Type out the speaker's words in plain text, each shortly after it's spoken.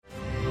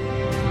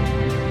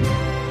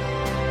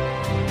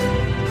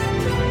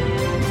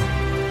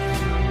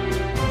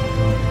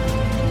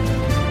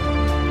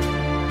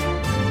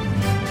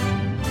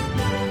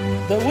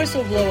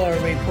Whistleblower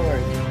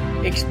Report,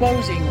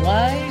 exposing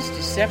lies,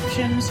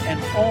 deceptions, and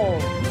all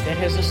that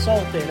has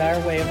assaulted our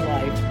way of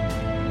life.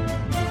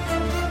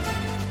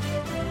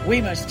 We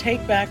must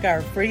take back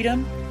our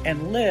freedom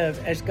and live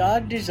as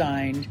God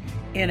designed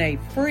in a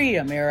free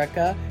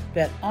America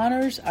that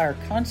honors our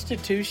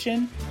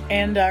Constitution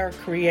and our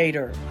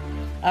Creator.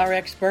 Our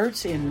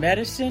experts in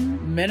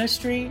medicine,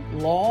 ministry,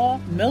 law,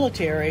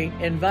 military,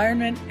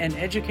 environment, and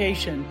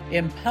education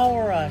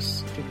empower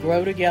us to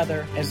grow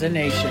together as a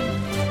nation.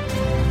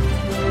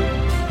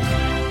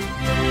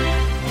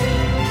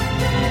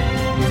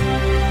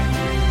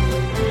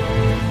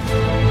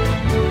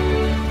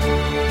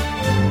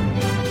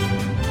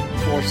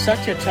 For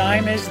such a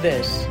time as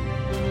this,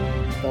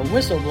 the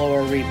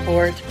Whistleblower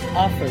Report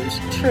offers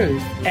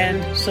truth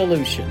and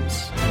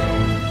solutions.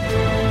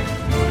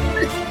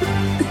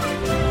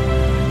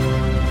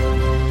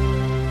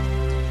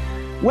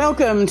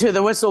 Welcome to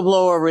the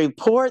Whistleblower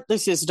Report.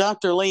 This is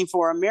Dr. Lee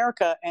for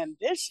America, and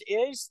this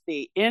is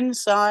the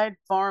Inside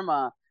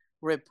Pharma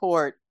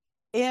Report,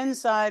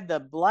 inside the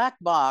black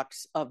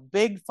box of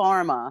Big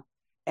Pharma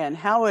and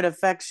how it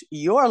affects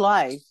your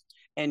life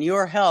and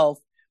your health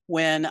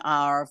when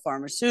our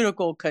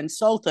pharmaceutical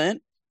consultant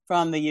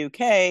from the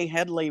UK,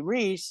 Hedley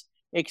Reese,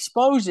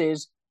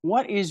 exposes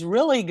what is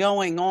really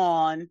going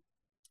on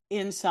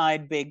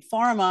inside Big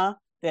Pharma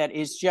that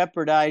is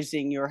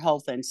jeopardizing your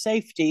health and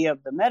safety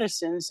of the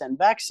medicines and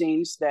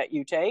vaccines that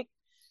you take.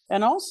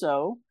 And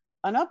also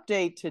an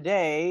update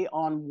today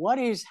on what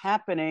is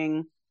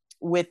happening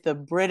with the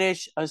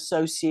British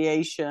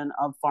Association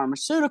of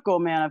Pharmaceutical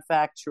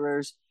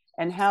Manufacturers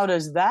and how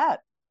does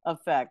that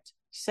affect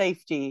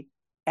safety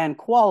and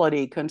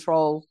quality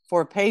control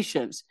for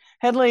patients.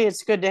 Hedley,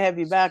 it's good to have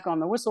you back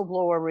on the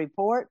Whistleblower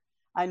Report.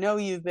 I know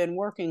you've been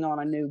working on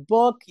a new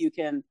book. You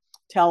can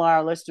tell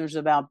our listeners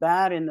about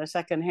that in the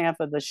second half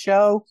of the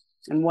show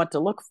and what to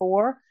look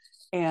for.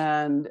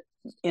 And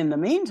in the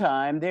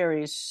meantime, there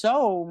is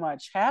so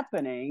much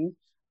happening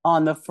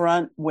on the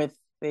front with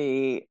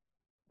the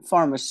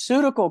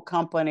pharmaceutical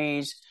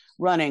companies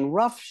running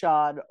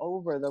roughshod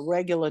over the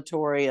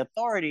regulatory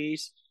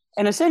authorities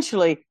and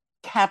essentially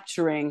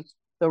capturing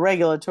the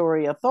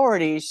regulatory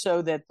authorities so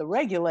that the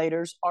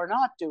regulators are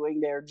not doing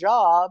their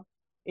job.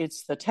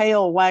 It's the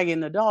tail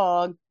wagging the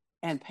dog,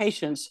 and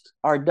patients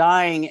are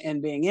dying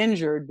and being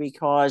injured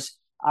because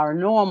our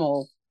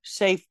normal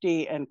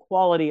safety and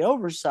quality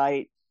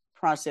oversight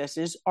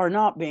processes are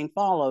not being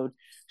followed.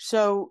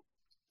 So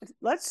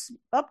let's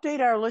update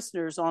our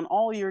listeners on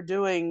all you're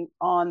doing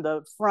on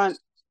the front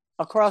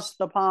across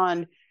the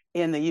pond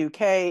in the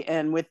UK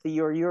and with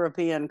your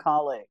European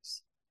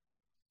colleagues.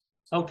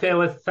 Okay,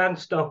 well,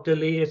 thanks, Dr.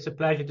 Lee. It's a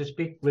pleasure to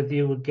speak with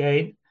you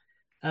again.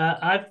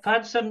 I've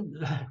had some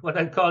what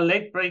I call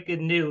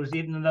late-breaking news,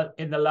 even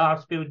in the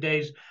last few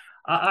days.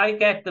 I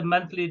get the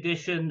monthly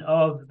edition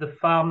of the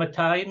Pharma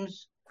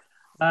Times.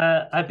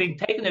 I've been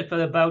taking it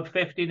for about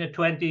 15 or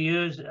 20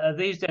 years.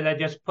 These days, I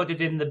just put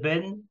it in the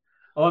bin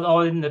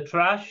or in the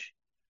trash.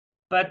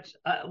 But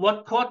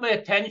what caught my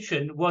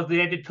attention was the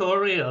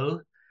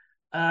editorial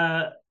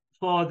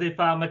for the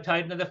Pharma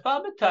Times. Now, the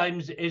Pharma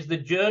Times is the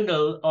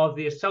journal of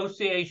the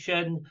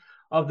Association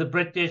of the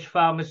British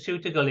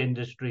pharmaceutical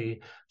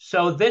industry.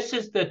 So this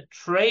is the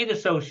trade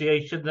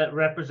association that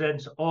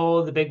represents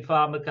all the big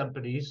pharma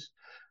companies.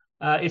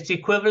 It's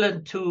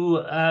equivalent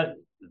to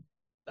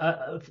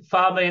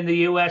pharma in the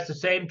US, the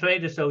same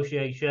trade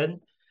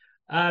association.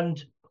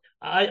 And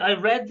I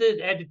read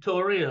the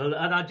editorial,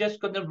 and I'm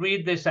just going to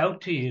read this out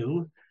to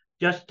you,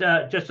 just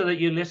so that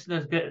your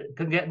listeners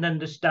can get an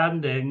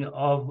understanding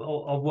of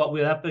what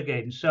we're up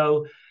against.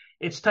 So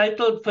it's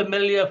titled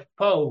Familiar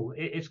Foe.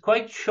 It's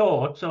quite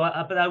short,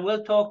 but I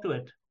will talk to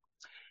it.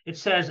 It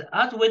says,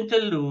 as winter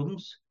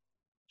looms,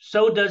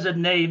 so does a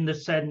name that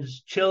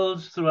sends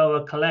chills through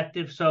our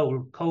collective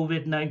soul,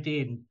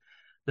 COVID-19,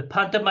 the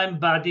pantomime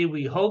baddie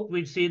we hoped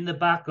we'd seen the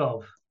back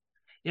of.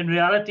 In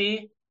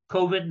reality,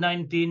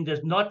 COVID-19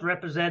 does not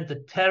represent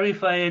the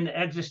terrifying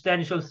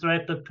existential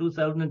threat of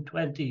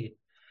 2020.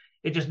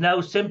 It is now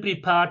simply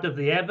part of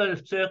the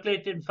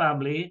ever-circulating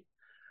family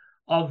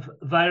of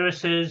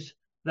viruses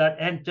that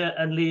enter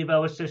and leave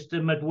our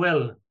system at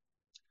will.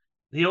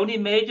 The only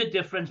major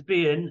difference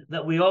being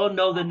that we all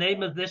know the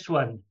name of this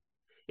one.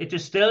 It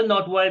is still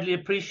not widely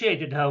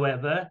appreciated,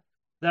 however,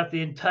 that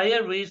the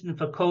entire reason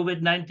for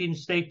COVID-19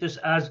 status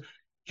as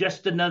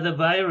just another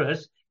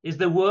virus is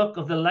the work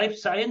of the life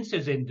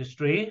sciences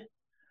industry.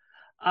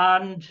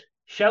 And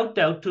shout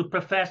out to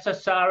Professor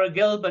Sarah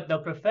Gilbert. Now,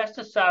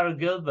 Professor Sarah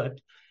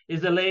Gilbert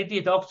is the lady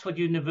at Oxford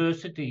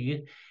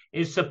University,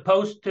 is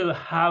supposed to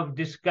have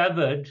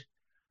discovered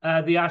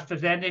the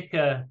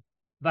AstraZeneca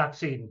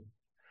vaccine.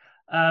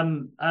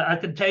 I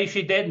can tell you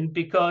she didn't,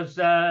 because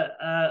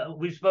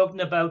we've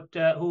spoken about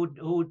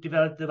who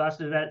developed the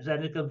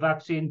AstraZeneca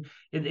vaccine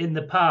in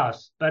the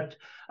past.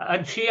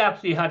 And she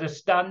actually had a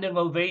standing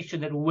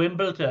ovation at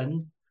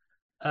Wimbledon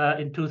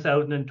in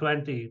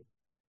 2020.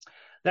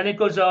 Then it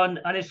goes on,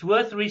 and it's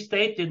worth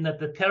restating that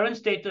the current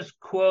status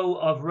quo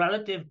of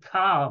relative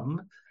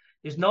calm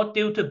is not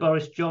due to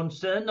Boris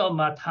Johnson or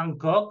Matt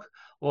Hancock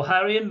or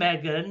Harry and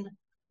Meghan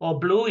or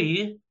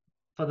Bluey,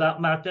 for that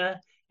matter.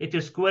 It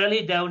is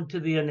squarely down to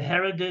the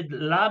inherited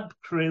lab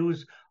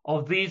crews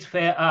of these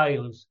fair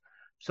isles.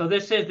 So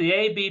this is the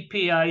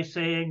ABPI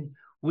saying,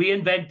 we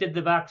invented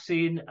the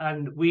vaccine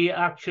and we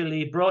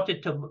actually brought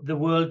it to the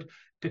world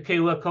to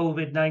cure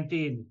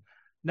COVID-19.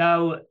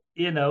 Now,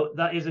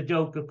 that is a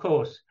joke, of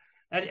course.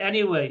 And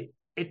anyway,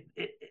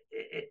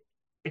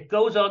 it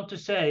goes on to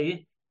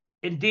say,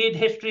 indeed,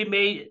 history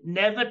may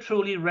never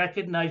truly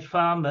recognize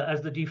pharma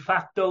as the de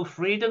facto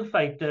freedom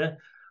fighter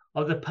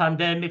of the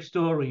pandemic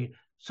story.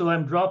 So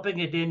I'm dropping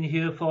it in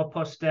here for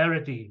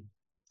posterity.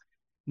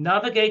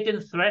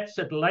 Navigating threats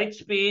at light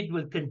speed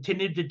will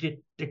continue to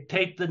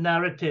dictate the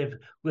narrative,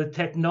 with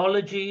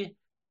technology,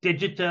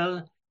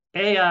 digital,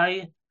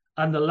 AI,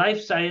 and the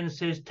life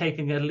sciences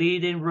taking a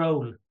leading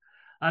role.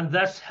 And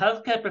thus,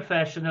 healthcare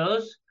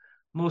professionals,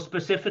 more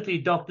specifically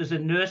doctors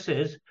and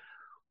nurses,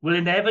 will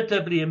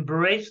inevitably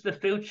embrace the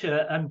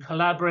future and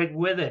collaborate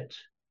with it.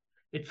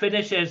 It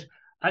finishes,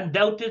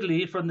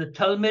 undoubtedly, from the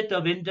tumult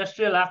of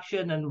industrial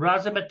action and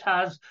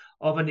razzmatazz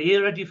of an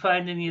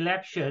era-defining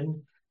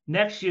election,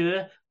 next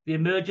year, the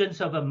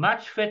emergence of a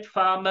match-fit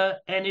pharma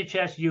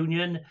NHS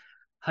union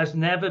has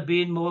never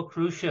been more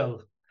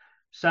crucial.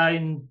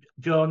 Signed,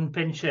 John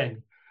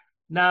Pinching.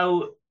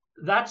 Now,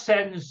 that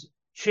sends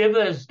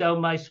shivers down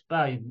my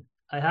spine,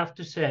 I have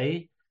to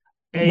say.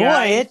 Boy,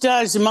 it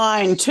does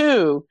mine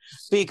too,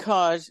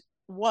 because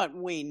what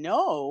we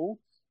know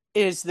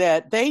is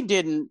that they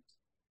did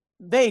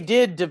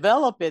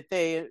develop it.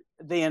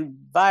 The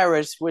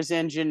virus was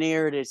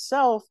engineered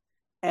itself,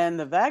 and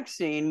the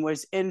vaccine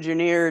was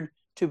engineered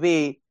to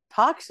be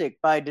toxic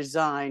by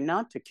design,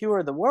 not to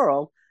cure the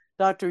world.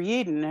 Dr.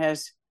 Yeadon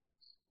has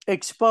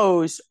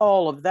exposed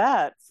all of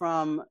that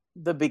from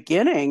the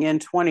beginning in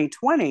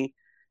 2020.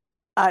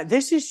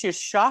 This is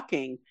just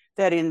shocking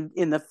that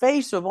in the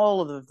face of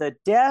all of the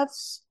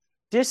deaths,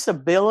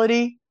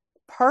 disability,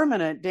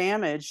 permanent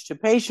damage to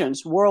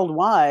patients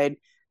worldwide,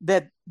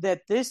 that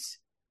this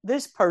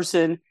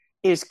person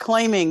is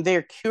claiming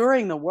they're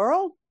curing the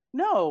world.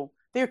 No,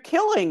 they're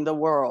killing the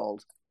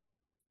world.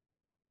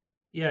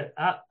 Yeah,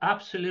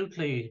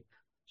 absolutely.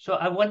 So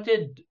I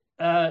wanted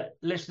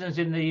listeners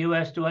in the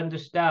US to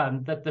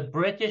understand that the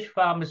British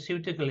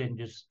pharmaceutical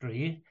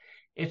industry,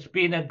 it's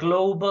been a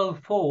global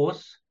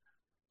force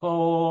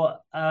for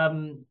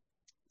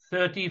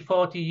 30,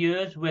 40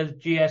 years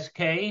with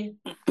GSK,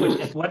 which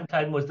at one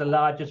time was the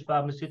largest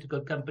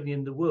pharmaceutical company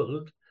in the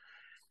world.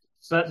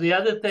 But the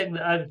other thing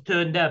that I've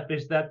turned up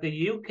is that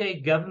the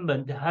UK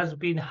government has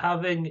been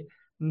having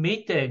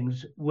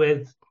meetings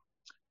with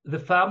the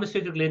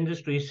pharmaceutical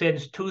industry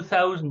since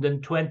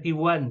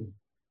 2021.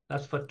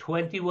 That's for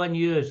 21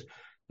 years.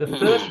 The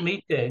first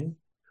meeting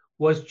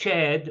was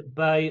chaired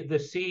by the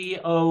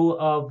CEO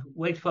of,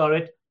 wait for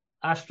it,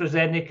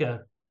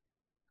 AstraZeneca.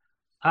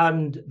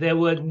 And there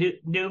were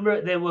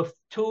there were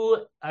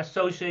two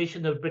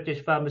Association of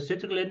British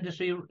Pharmaceutical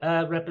Industry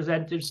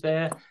representatives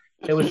there.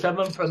 There was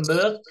someone from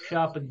Merck,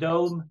 Sharp and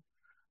Dome,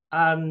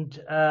 and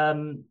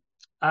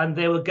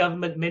there were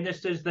government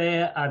ministers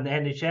there, and the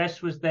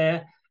NHS was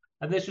there.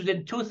 And this was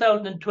in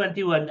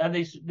 2021. And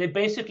they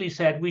basically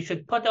said we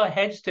should put our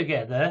heads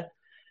together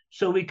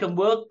so we can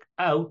work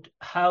out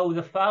how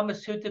the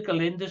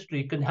pharmaceutical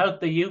industry can help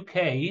the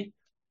UK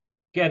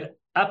get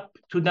up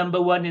to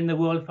number one in the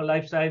world for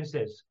life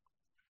sciences.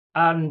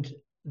 And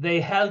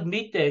they held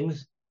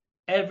meetings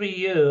every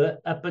year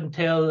up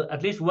until,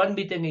 at least one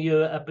meeting a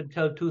year up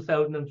until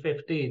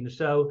 2015.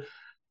 So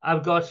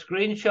I've got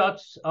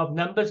screenshots of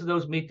numbers of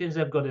those meetings.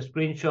 I've got a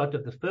screenshot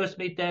of the first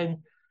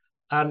meeting,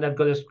 and I've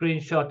got a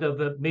screenshot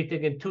of a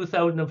meeting in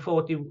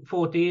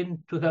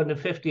 2014,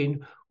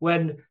 2015,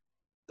 when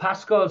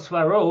Pascal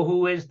Swarot,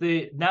 who is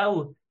the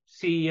now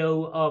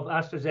CEO of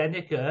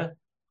AstraZeneca,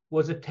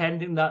 was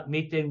attending that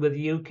meeting with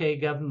the UK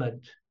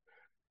government.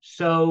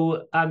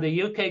 So, and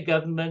the UK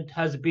government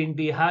has been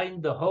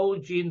behind the whole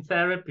gene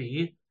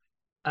therapy,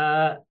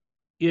 over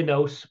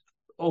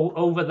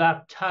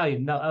that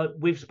time. Now,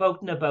 we've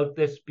spoken about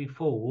this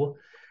before.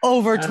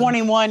 Over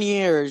 21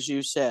 years,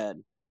 you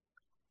said.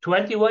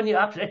 21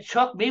 years. It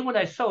shocked me when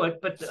I saw it,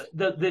 but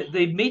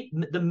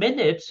the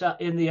minutes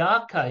in the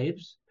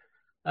archives,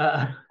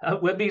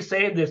 we'll be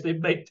saying this, they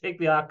may take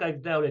the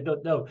archives down, I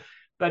don't know.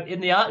 But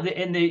in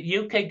the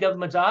UK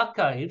government's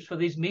archives for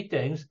these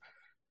meetings,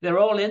 they're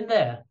all in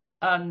there.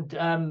 And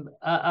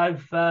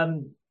I've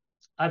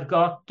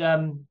got,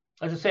 as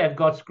I say, I've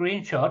got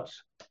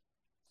screenshots.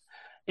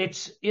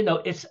 It's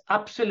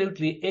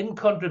absolutely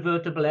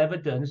incontrovertible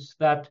evidence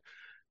that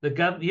the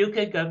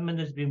UK government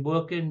has been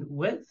working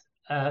with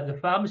the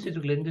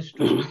pharmaceutical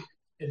industry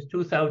since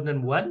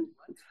 2001.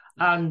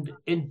 And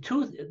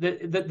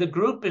the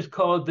group is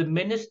called the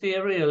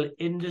Ministerial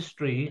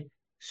Industry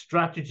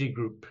Strategy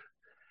Group.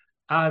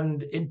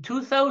 And in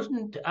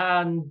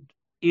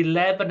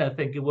 2011, I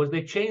think it was,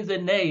 they changed the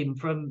name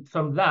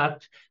from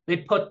that. They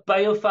put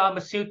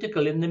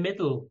biopharmaceutical in the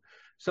middle.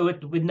 So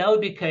it now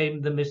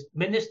became the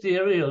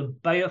Ministerial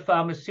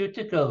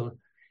Biopharmaceutical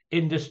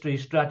industry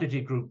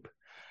strategy group.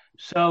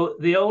 So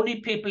the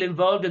only people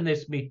involved in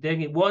this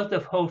meeting, it was the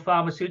whole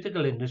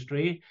pharmaceutical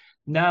industry.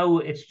 Now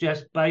it's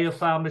just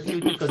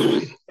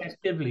biopharmaceuticals, which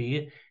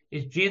effectively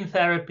is gene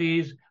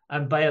therapies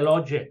and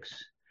biologics.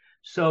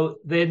 So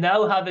they're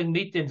now having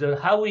meetings on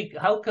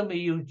how can we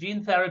use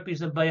gene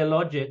therapies and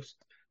biologics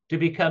to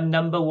become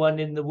number one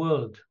in the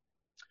world.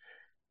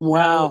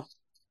 Wow. Now,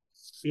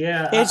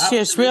 yeah, it's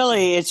just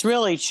really, it's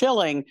really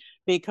chilling,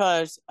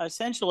 because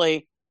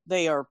essentially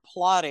they are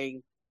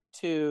plotting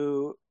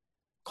to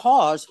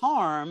cause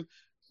harm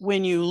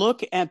when you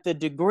look at the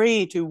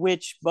degree to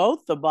which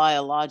both the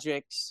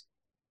biologics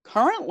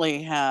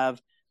currently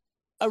have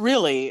a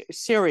really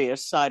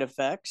serious side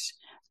effects,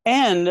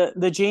 and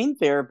the gene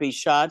therapy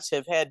shots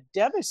have had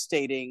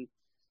devastating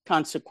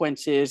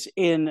consequences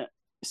in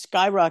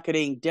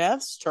skyrocketing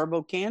deaths,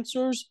 turbo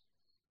cancers,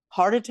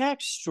 heart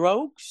attacks,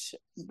 strokes,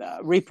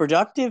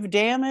 reproductive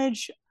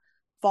damage,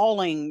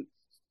 falling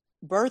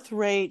birth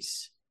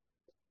rates,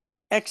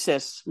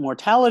 excess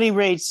mortality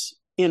rates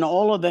in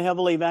all of the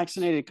heavily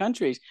vaccinated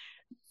countries.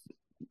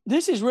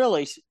 This is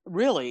really,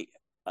 really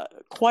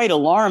quite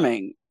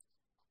alarming.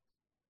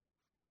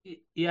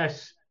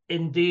 Yes,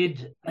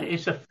 indeed.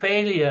 It's a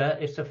failure.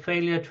 It's a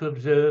failure to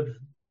observe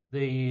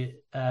the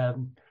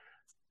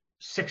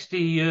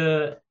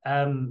 60-year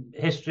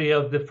history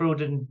of the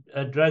food and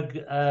drug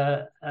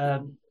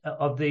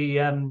of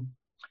the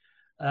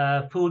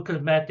food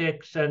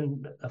cosmetics,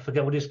 and I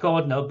forget what it's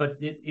called now, but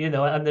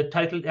and the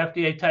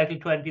FDA Title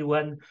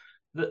 21.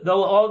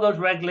 Though all those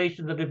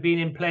regulations that have been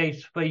in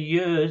place for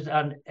years,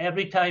 and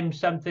every time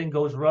something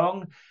goes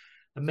wrong,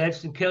 the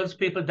medicine kills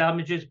people,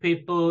 damages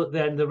people,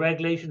 then the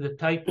regulations are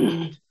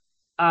tightened,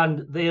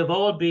 and they have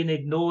all been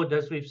ignored,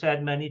 as we've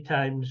said many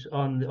times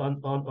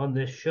on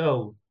this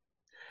show.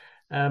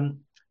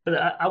 But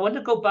I want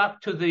to go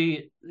back to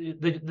the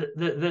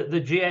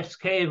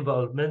GSK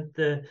involvement,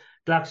 the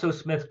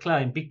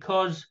GlaxoSmithKline,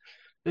 because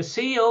the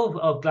CEO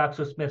of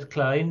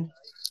GlaxoSmithKline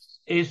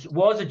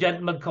was a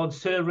gentleman called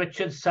Sir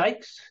Richard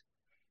Sykes.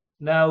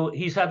 Now,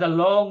 he's had a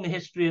long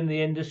history in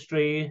the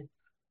industry,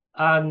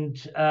 and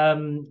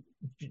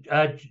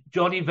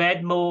Johnny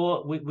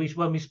Vedmore,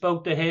 when we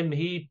spoke to him,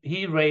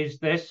 he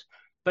raised this.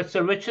 But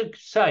Sir Richard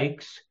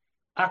Sykes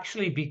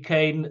actually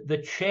became the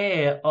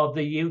chair of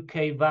the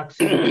UK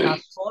Vaccine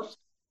Task Force.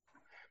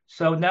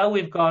 So now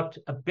we've got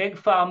a big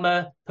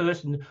pharma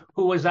person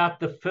who was at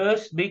the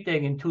first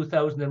meeting in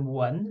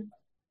 2001.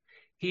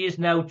 He is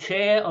now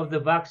chair of the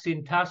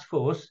Vaccine Task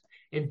Force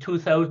in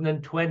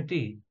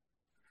 2020.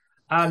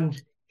 And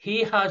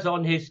he has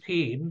on his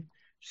team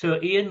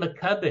Sir Ian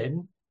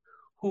McCubbin,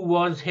 who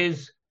was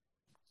his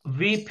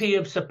VP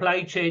of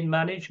Supply Chain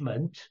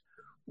Management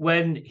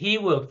when he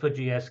worked for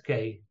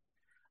GSK.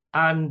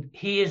 And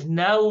he is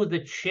now the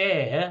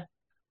chair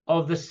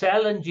of the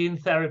Cell and Gene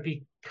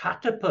Therapy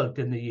Catapult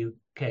in the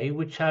UK,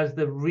 which has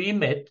the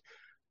remit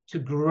to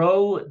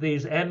grow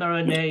these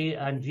mRNA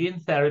and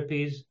gene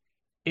therapies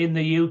in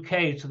the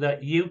UK so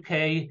that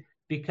UK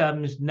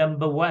becomes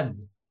number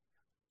one.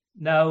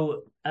 Now,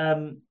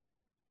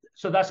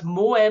 so that's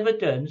more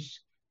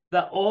evidence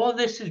that all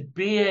this is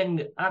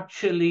being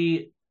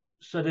actually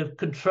sort of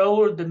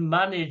controlled and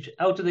managed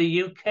out of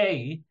the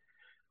UK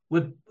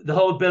with the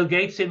whole Bill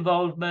Gates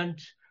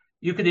involvement.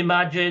 You can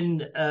imagine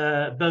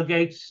Bill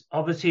Gates,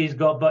 obviously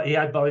he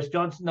had Boris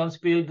Johnson on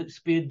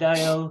speed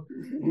dial.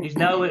 He's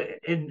now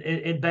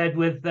in bed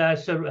with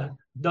Sir,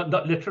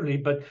 not literally,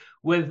 but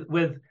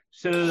with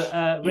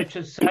Sir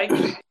Richard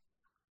Sykes.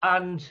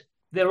 And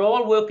they're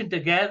all working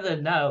together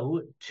now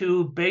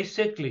to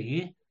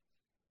basically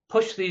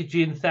push these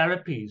gene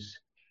therapies.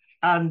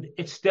 And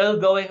it's still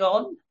going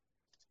on.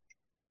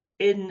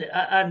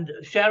 And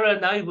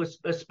Sharon and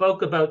I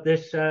spoke about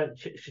this.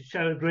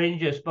 Sharon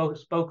Granger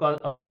spoke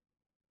on.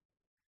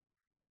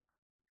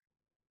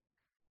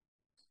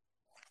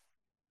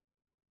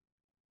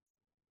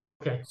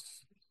 Okay.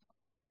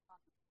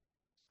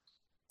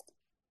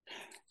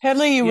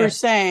 Hedley, you were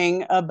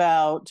saying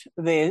about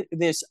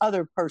this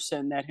other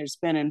person that has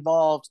been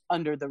involved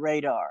under the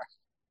radar.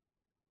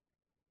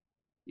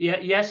 Yeah.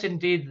 Yes,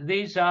 indeed.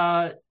 These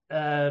are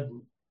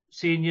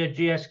senior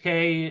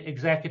GSK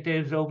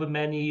executives over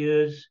many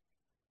years,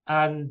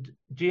 and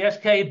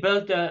GSK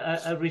built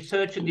a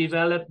research and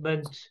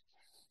development.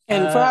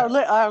 And for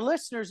our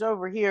listeners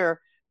over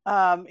here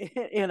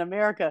in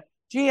America,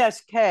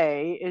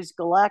 GSK is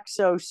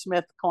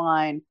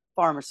GlaxoSmithKline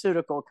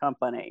Pharmaceutical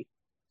Company,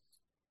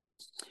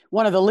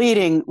 one of the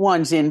leading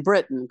ones in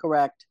Britain,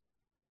 correct?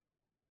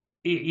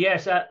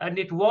 Yes, and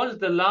it was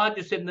the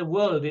largest in the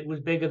world. It was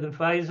bigger than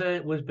Pfizer.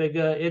 It was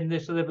bigger in the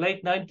sort of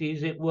late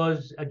 90s. It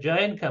was a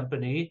giant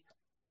company.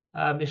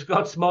 It's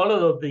got smaller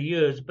over the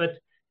years,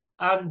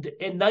 and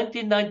in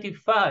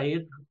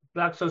 1995,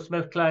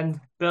 GlaxoSmithKline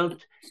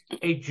built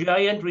a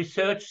giant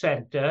research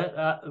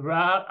center,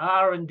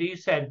 R&D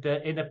center,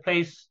 in a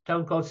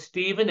town called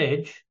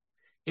Stevenage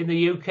in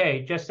the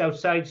UK, just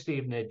outside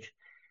Stevenage.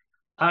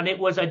 And it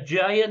was a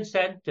giant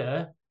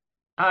center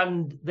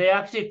And they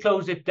actually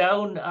closed it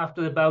down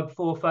after about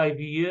 4 or 5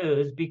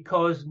 years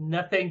because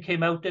nothing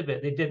came out of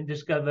it. They didn't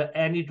discover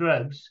any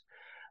drugs.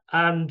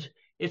 And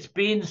it's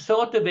been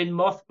sort of in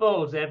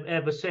mothballs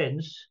ever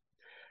since.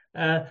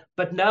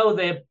 But now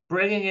they're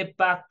bringing it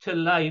back to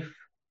life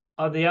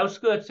on the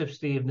outskirts of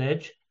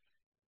Stevenage.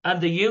 And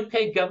the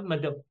UK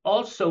government have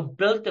also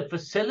built a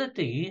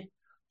facility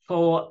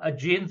for a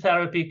gene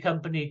therapy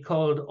company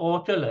called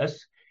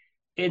Autolus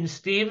in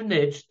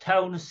Stevenage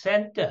town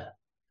centre.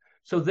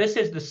 So this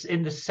is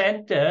in the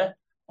centre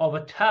of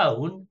a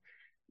town.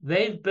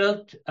 They've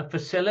built a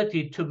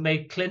facility to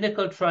make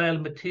clinical trial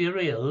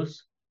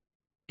materials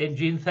in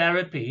gene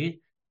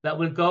therapy that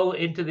will go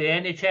into the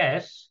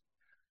NHS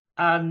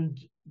and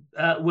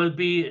will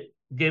be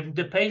given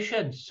to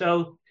patients.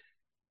 So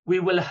we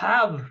will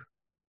have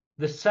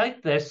the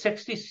site there,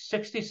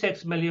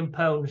 66 million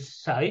pound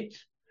site,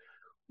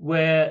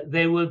 where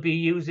they will be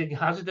using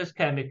hazardous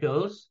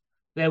chemicals.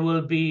 There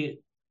will be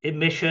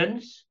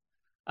emissions.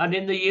 And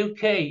in the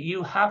UK,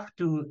 you have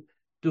to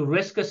do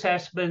risk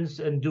assessments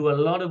and do a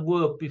lot of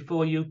work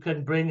before you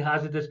can bring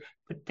hazardous,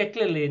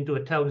 particularly into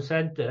a town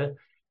centre,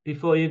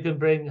 before you can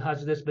bring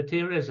hazardous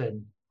materials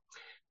in.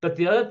 But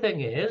the other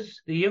thing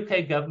is the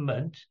UK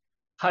government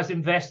has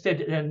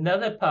invested in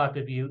another part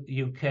of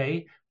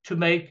UK to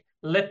make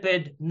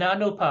lipid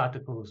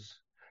nanoparticles.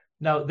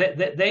 Now,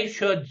 they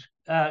should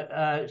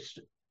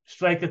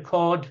strike a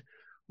chord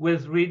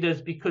with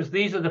readers because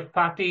these are the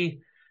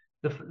fatty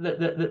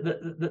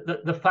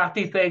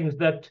fatty things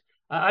that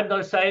I'm not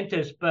a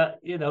scientist, but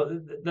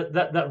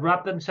that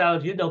wrap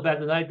themselves, better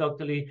than I,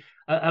 Dr. Lee,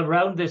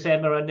 around this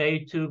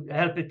mRNA to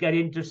help it get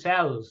into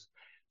cells.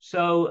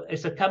 So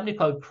it's a company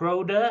called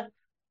Croda,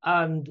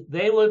 and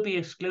they will be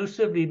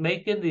exclusively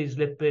making these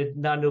lipid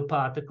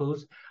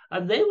nanoparticles,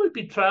 and they will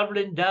be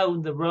traveling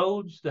down the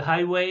roads, the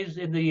highways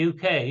in the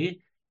UK,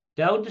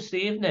 down to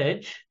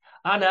Stevenage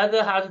and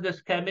other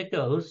hazardous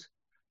chemicals.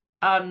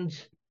 And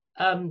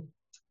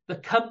the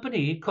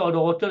company called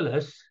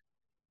Autolus,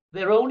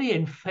 they're only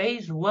in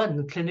phase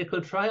 1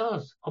 clinical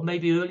trials, or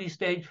maybe early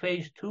stage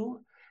phase 2.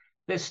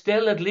 There's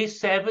still at least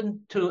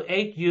 7 to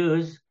 8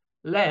 years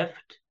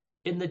left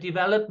in the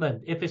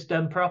development if it's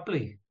done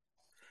properly.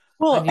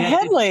 Well,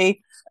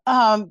 Headley,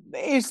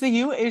 is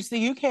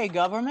the UK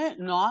government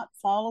not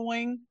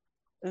following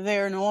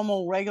their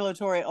normal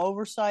regulatory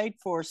oversight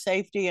for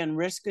safety and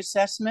risk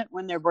assessment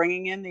when they're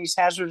bringing in these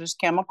hazardous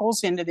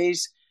chemicals into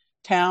these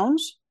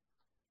towns?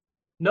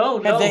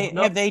 No.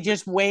 Have they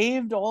just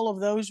waived all of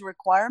those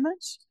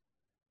requirements?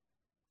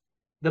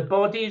 The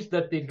bodies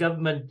that the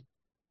government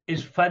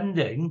is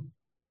funding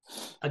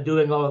are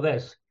doing all of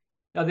this.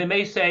 Now, they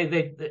may say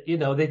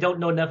they don't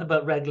know enough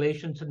about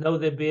regulation to know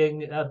they're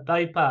being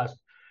bypassed,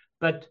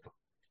 but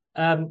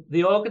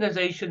the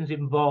organizations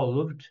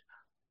involved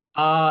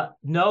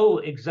know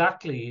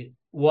exactly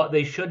what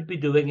they should be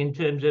doing in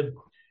terms of.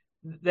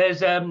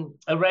 There's a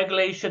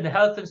regulation,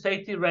 health and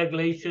safety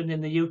regulation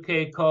in the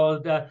UK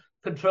called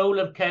Control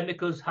of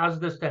Chemicals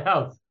Hazardous to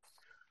Health.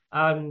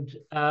 And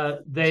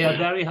they are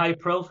very high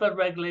profile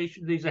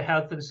regulations. These are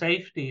health and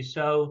safety.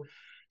 So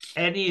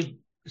any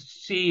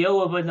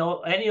CEO of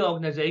any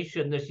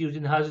organization that's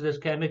using hazardous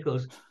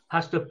chemicals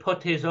has to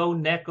put his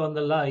own neck on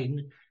the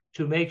line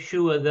to make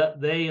sure that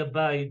they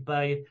abide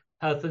by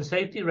health and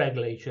safety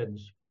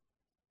regulations.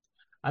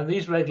 And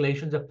these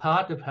regulations are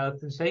part of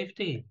health and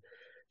safety.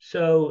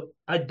 So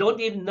I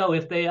don't even know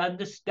if they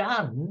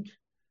understand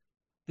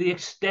the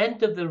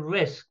extent of the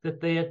risk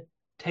that they are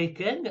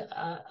taking.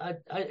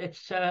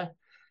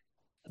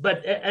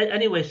 But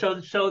anyway,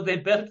 so they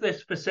built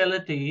this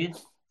facility,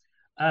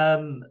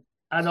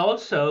 and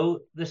also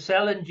the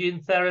cell and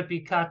gene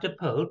therapy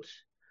catapult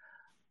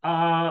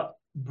are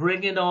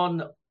bringing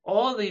on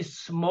all these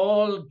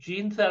small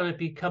gene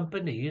therapy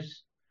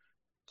companies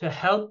to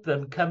help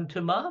them come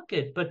to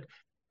market. But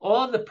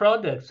all the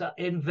products are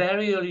in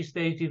very early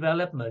stage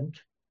development.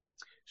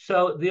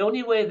 So the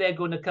only way they're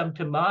going to come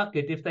to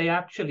market if they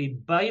actually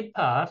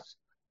bypass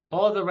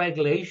all the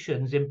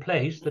regulations in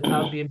place that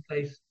have to be in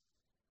place,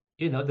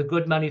 the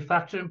good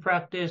manufacturing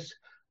practice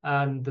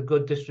and the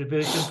good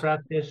distribution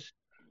practice,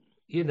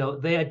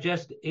 they are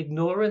just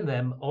ignoring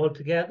them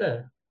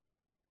altogether.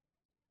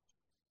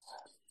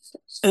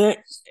 It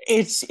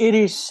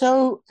is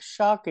so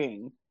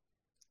shocking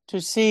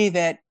to see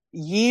that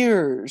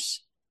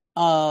years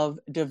of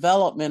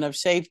development of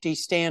safety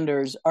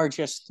standards are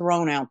just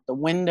thrown out the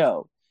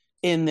window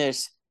in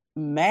this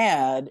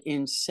mad,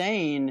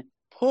 insane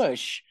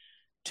push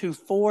to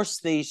force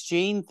these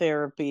gene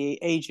therapy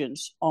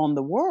agents on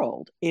the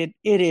world. It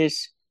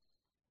is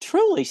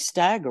truly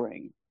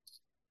staggering.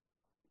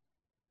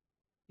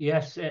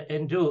 Yes,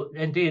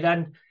 indeed.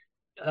 And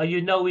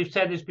we've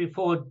said this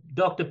before,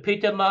 Dr.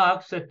 Peter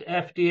Marks at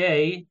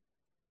FDA,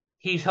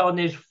 he's on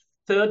his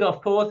 3rd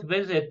or 4th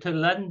visit to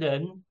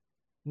London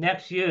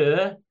next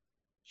year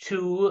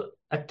to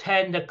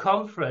attend a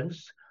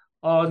conference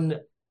on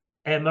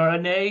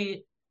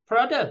mRNA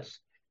products.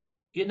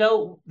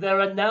 There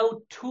are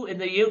now in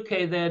the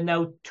UK, there are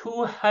now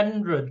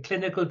 200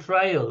 clinical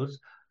trials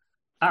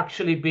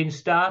actually been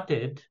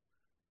started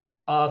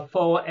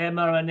for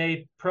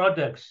mRNA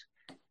products.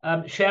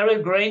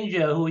 Cheryl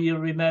Granger, who you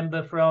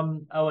remember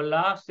from our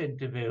last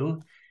interview,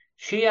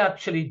 she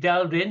actually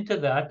delved into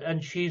that,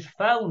 and she's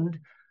found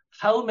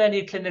how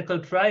many clinical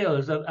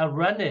trials are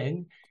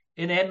running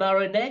in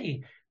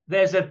mRNA.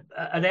 There's an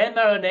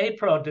mRNA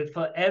product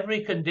for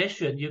every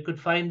condition you could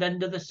find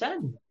under the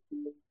sun.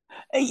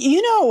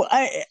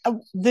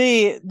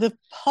 The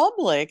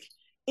public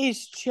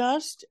is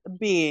just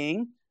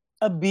being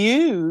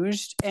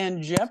abused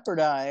and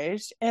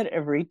jeopardized at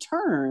every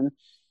turn.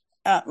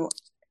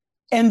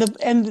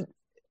 And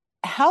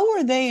how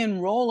are they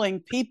enrolling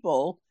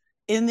people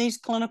in these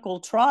clinical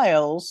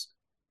trials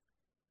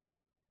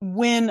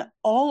when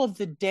all of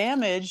the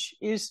damage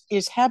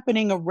is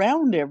happening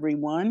around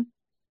everyone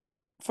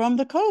from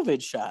the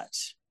COVID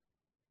shots?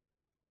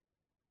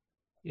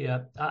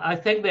 Yeah, I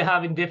think they're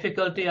having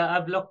difficulty.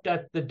 I've looked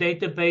at the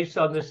database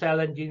on the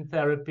Cell and Gene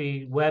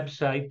Therapy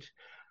website,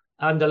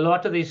 and a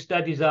lot of these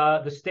studies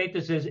are, the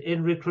status is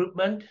in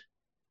recruitment.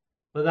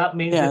 Well, that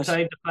means they're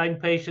trying to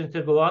find patients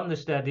to go on the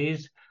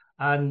studies,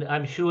 and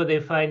I'm sure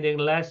they're finding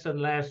less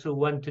and less who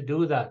want to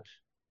do that.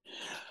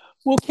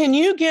 Well,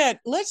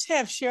 let's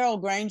have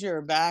Cheryl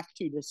Granger back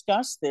to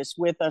discuss this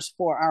with us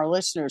for our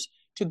listeners,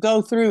 to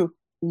go through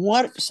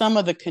what some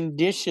of the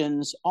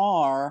conditions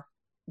are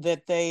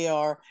that they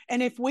are.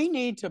 And if we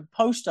need to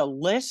post a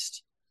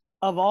list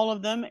of all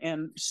of them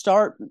and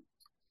start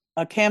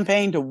a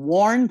campaign to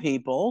warn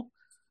people,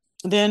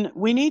 then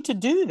we need to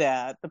do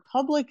that. The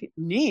public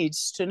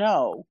needs to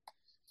know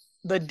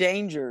the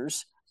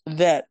dangers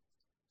that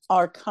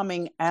are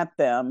coming at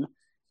them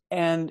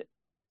and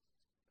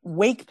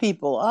wake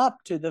people up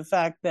to the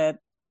fact that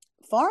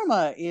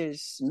pharma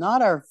is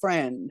not our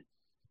friend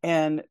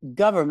and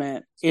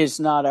government is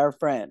not our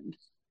friend.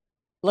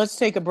 Let's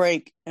take a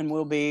break and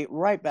we'll be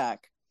right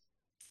back.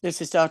 This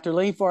is Dr.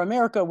 Lee for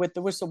America with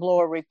the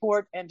Whistleblower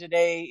Report, and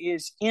today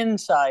is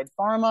Inside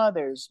Pharma.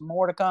 There's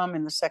more to come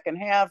in the second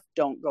half.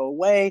 Don't go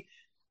away.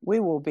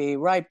 We will be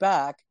right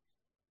back.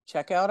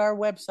 Check out our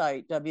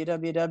website,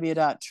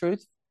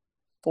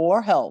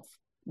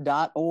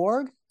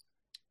 www.truthforhealth.org,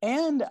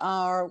 and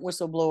our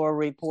Whistleblower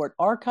Report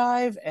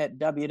archive at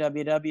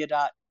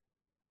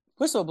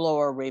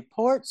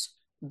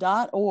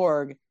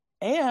www.whistleblowerreports.org,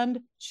 and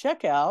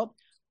check out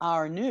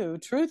our new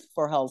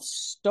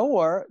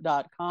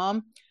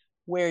truthforhealthstore.com,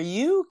 where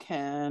you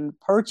can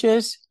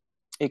purchase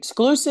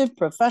exclusive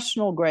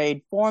professional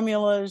grade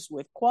formulas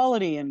with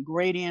quality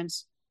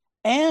ingredients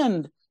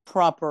and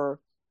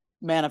proper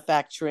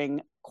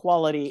manufacturing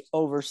quality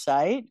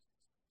oversight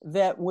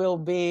that will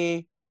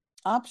be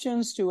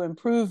options to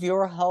improve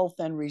your health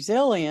and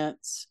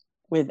resilience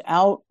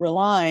without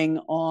relying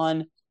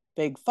on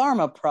big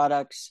pharma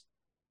products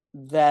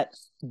that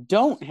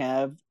don't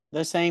have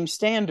the same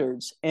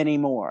standards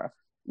anymore.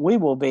 We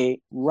will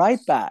be right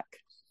back.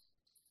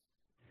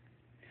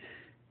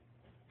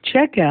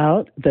 Check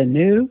out the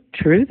new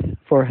Truth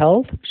for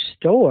Health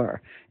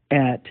store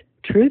at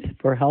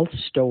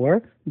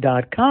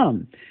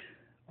truthforhealthstore.com.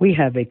 We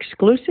have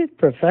exclusive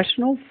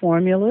professional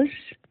formulas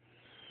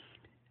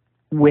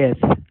with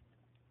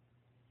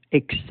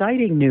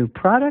exciting new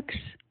products,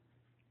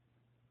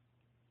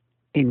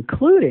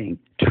 including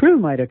True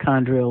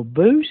Mitochondrial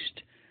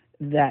Boost,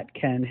 that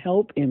can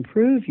help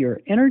improve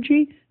your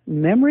energy,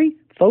 memory,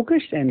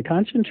 focus, and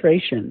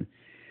concentration.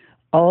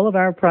 All of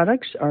our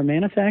products are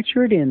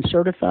manufactured in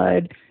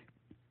certified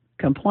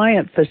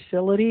compliant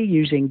facility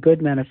using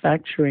good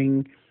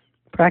manufacturing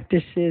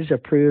practices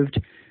approved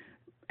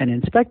and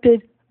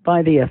inspected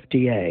by the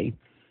FDA.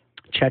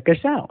 Check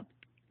us out,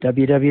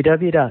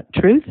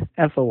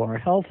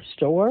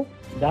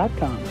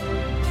 www.truthforhealthstore.com.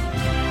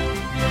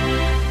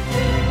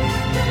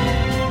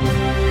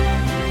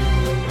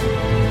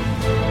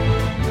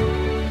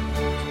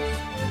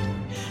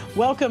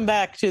 Welcome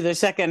back to the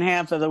second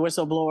half of the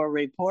Whistleblower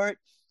Report,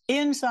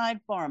 Inside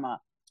Pharma,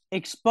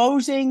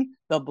 exposing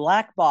the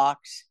black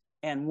box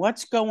and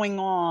what's going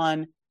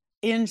on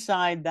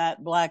inside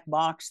that black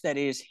box that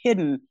is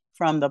hidden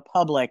from the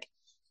public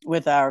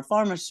with our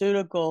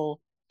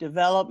pharmaceutical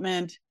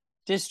development,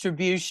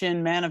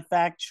 distribution,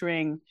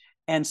 manufacturing,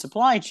 and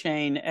supply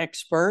chain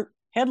expert,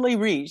 Hedley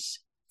Reese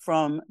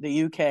from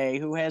the UK,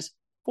 who has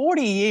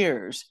 40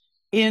 years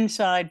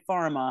inside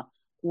pharma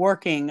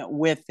working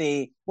with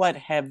what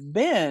have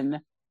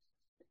been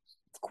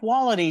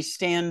quality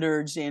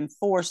standards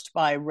enforced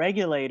by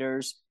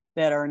regulators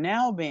that are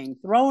now being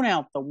thrown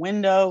out the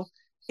window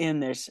in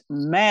this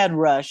mad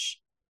rush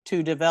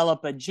to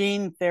develop a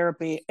gene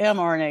therapy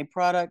mRNA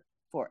product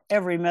for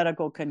every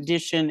medical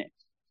condition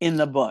in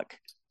the book.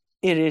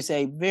 It is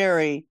a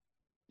very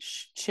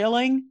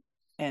chilling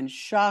and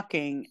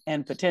shocking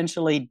and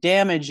potentially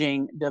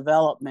damaging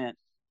development,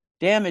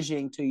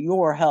 damaging to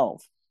your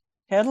health.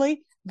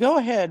 Hedley, go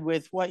ahead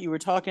with what you were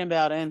talking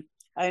about, and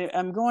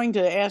I'm going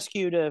to ask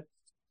you to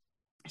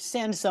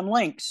send some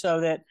links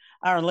so that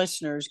our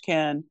listeners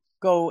can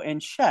go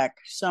and check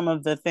some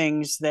of the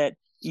things that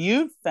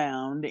you've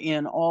found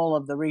in all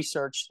of the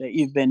research that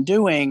you've been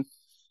doing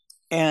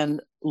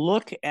and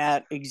look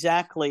at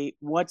exactly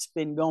what's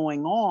been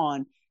going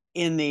on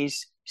in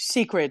these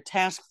secret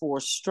task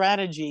force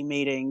strategy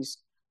meetings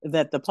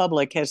that the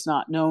public has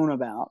not known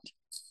about.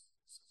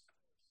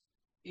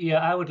 Yeah,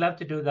 I would love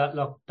to do that,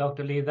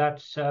 Dr. Lee.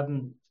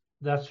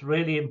 That's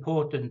really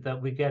important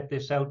that we get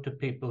this out to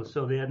people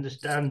so they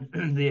understand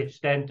the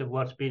extent of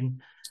what's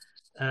been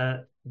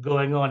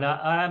going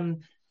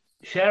on.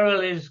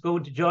 Cheryl is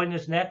going to join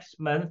us next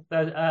month,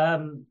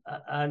 and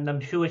I'm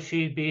sure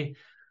she'd be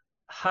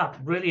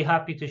really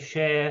happy to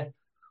share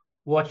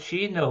what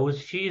she knows.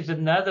 She's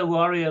another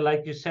warrior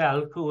like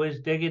yourself who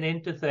is digging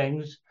into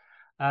things.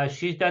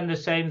 She's done the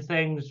same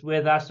things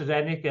with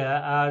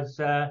AstraZeneca as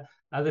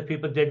other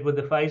people did with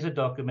the Pfizer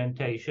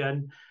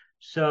documentation.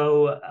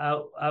 So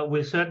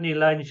we'll certainly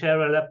line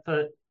Cheryl up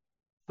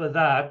for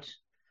that.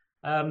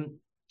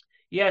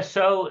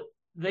 So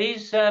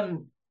these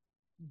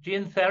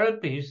gene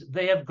therapies,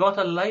 they have got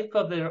a life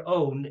of their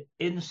own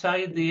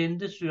inside the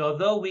industry,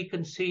 although we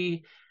can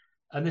see,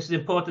 and this is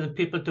important for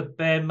people to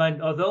bear in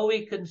mind, although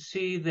we can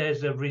see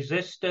there's a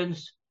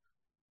resistance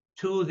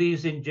to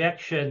these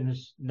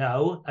injections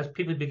now, as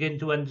people begin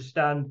to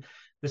understand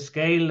the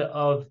scale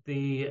of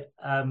the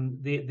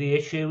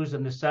issues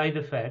and the side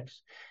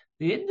effects,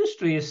 the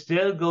industry is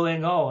still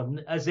going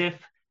on as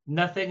if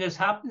nothing has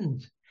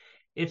happened.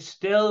 It's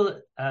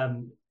still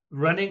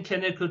running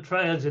clinical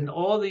trials in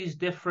all these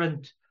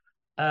different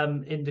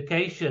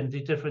indications,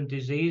 these different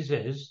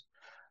diseases.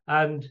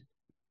 And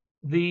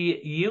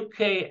the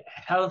UK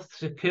Health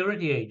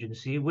Security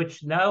Agency,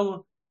 which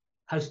now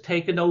has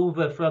taken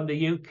over from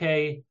the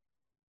UK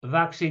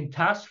Vaccine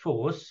Task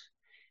Force,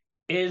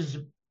 is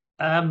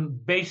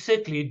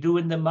basically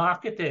doing the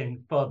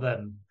marketing for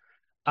them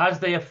as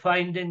they are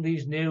finding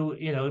these new,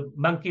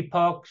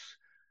 monkeypox,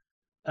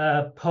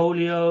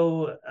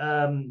 polio,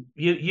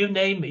 you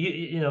name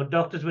it.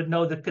 Doctors would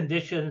know the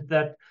conditions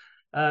that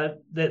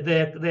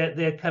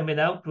they're coming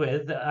out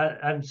with,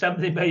 and some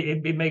they may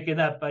be making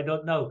up. I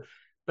don't know,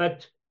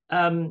 but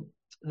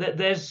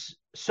there's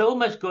so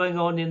much going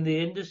on in the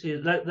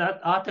industry.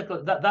 That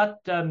article,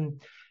 that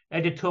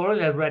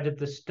editorial I read at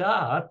the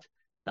start,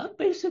 that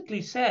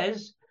basically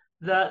says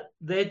that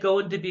they're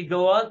going to be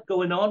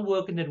going on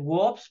working at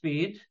warp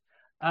speed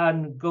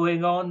and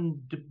going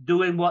on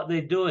doing what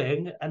they're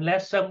doing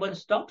unless someone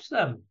stops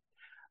them.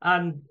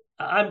 And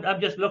I'm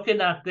just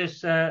looking at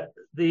this,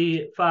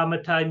 the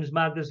Pharma Times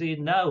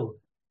magazine now.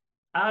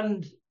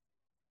 And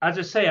as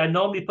I say, I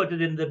normally put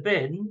it in the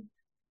bin,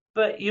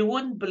 but you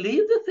wouldn't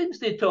believe the things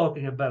they're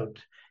talking about.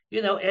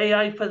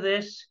 AI for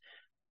this,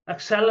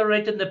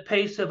 accelerating the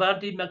pace of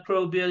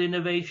antimicrobial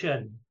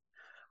innovation.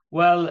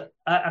 Well,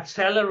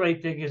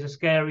 accelerating is a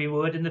scary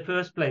word in the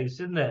first place,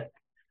 isn't it?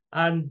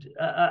 And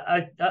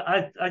I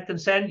can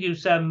send you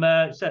some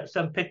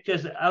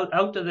pictures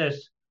out of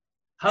this.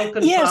 How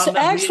can yes,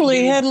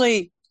 actually,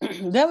 Headley,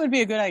 that would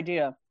be a good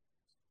idea.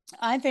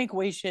 I think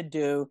we should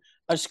do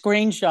a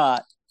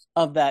screenshot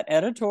of that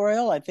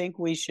editorial. I think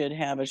we should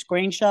have a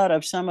screenshot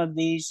of some of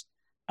these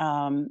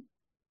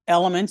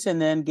elements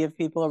and then give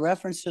people a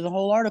reference to the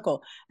whole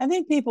article. I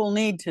think people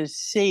need to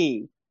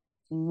see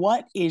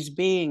what is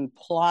being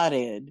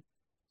plotted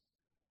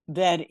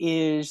that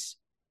is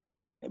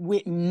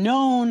with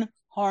known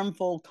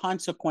harmful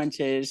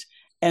consequences,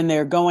 and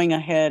they're going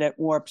ahead at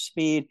warp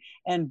speed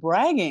and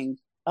bragging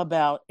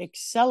about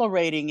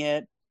accelerating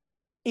it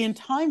in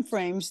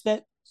timeframes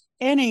that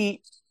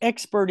any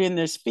expert in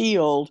this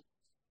field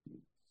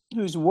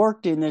who's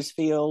worked in this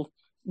field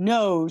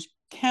knows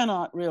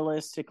cannot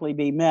realistically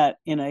be met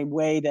in a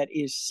way that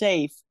is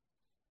safe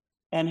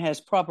and has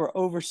proper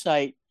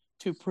oversight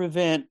to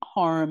prevent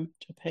harm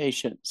to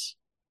patients.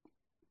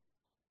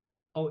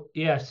 Oh,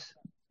 yes,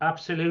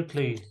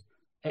 absolutely.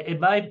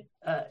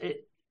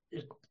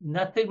 It's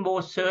nothing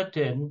more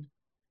certain.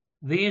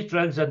 These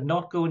drugs are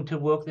not going to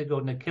work. They're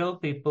going to kill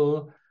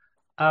people.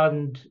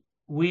 And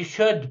we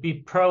should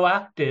be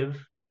proactive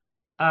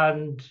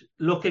and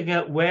looking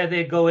at where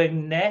they're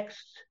going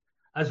next,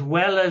 as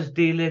well as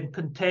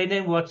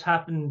containing what's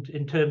happened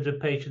in terms of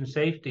patient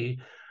safety.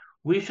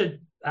 We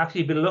should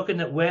actually be looking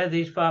at where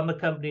these pharma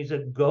companies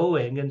are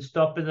going and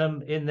stopping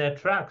them in their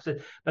tracks.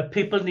 But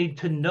people need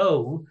to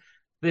know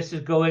this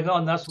is going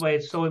on. That's why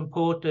it's so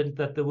important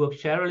that the work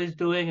Cheryl is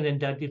doing and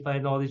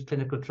identifying all these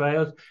clinical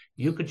trials,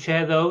 you could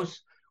share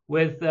those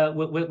with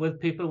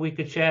people. We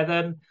could share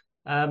them.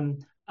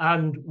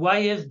 And why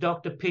is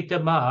Dr. Peter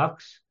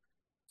Marks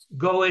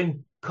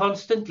going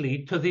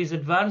constantly to these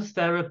advanced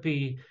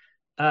therapy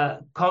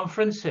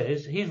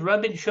conferences? He's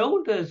rubbing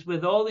shoulders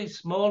with all these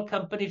small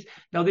companies.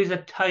 Now, these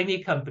are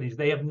tiny companies.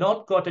 They have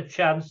not got a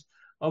chance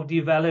of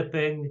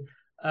developing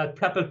a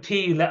cup of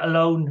tea, let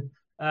alone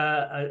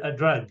a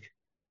drug.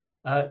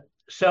 But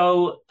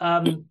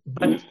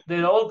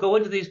they all go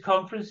into these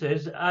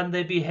conferences and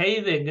they're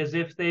behaving as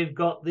if they've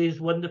got these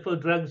wonderful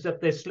drugs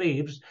up their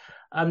sleeves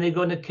and they're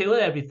going to cure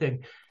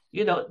everything.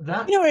 It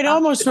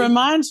almost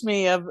reminds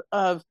me of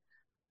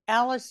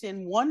Alice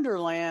in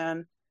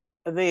Wonderland,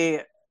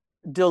 the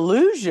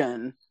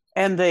delusion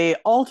and the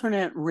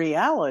alternate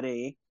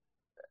reality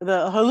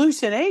the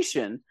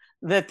hallucination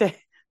that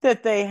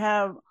they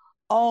have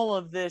all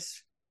of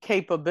this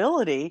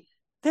capability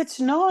that's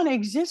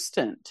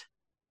non-existent.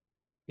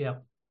 Yeah.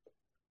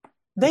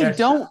 They Yes.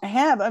 don't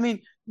have, I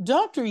mean,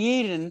 Dr.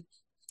 Yeadon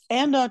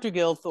and Dr.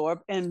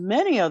 Gilthorpe and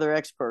many other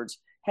experts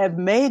have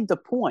made the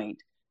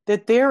point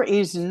that there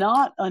is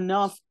not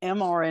enough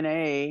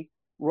mRNA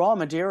raw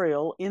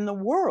material in the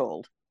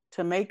world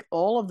to make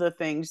all of the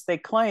things they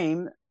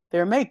claim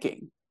they're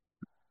making.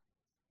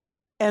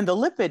 And the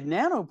lipid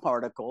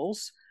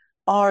nanoparticles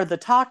are the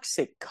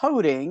toxic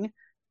coating,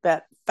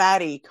 that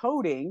fatty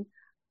coating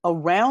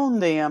around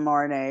the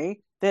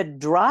mRNA that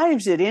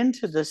drives it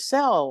into the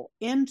cell,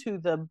 into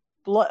the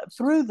blood,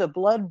 through the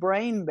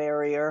blood-brain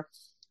barrier,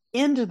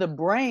 into the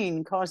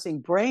brain,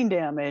 causing brain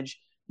damage,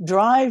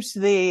 drives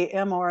the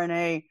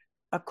mRNA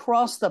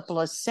across the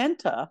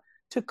placenta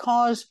to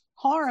cause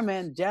harm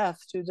and death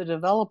to the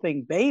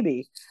developing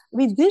baby. I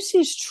mean, this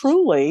is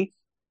truly,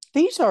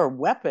 these are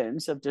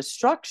weapons of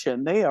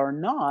destruction. They are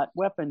not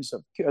weapons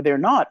of cure. They're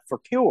not for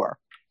cure.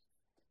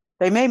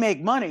 They may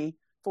make money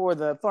for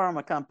the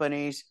pharma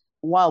companies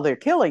while they're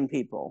killing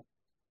people,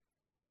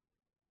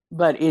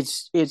 but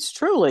it's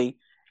truly,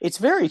 it's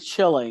very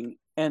chilling,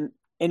 and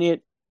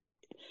it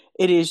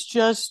is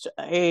just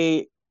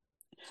a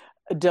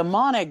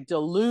demonic,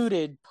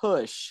 deluded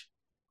push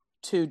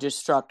to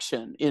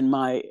destruction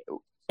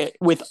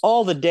with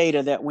all the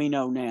data that we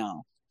know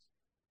now.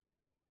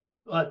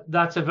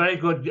 That's a very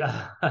good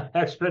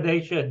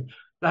explanation.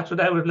 That's what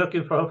I was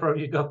looking for from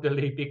you, Dr.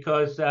 Lee,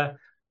 because I'm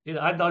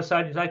not a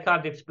scientist, I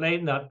can't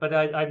explain that, but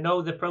I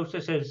know the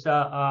processes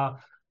are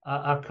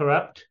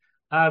corrupt,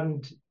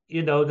 and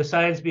the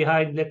science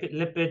behind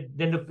lipid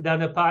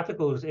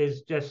nanoparticles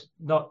is just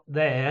not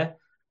there.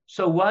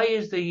 So why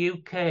is the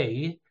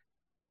UK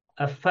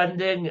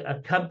funding a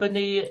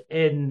company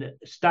in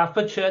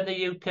Staffordshire in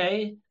the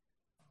UK?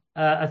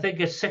 I think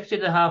it's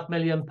 £60.5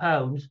 million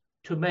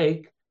to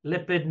make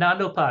lipid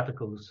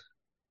nanoparticles.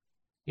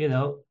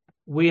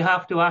 We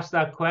have to ask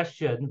that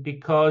question,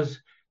 because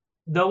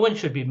no one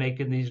should be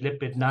making these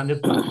lipid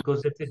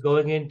nanoparticles if they're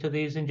going into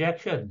these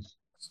injections.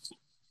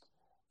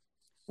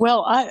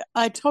 Well,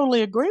 I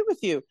totally agree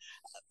with you.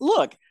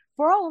 Look,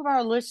 for all of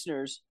our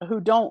listeners who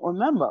don't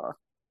remember,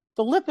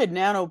 the lipid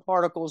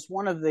nanoparticles,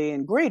 one of the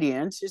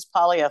ingredients is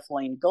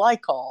polyethylene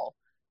glycol.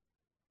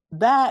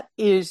 That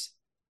is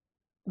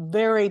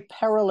very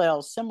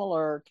parallel,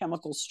 similar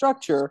chemical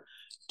structure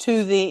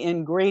to the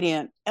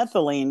ingredient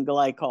ethylene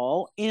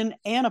glycol in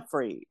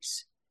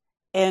antifreeze.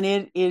 And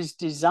it is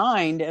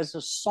designed as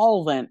a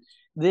solvent.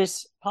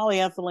 This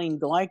polyethylene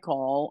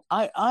glycol,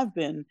 I've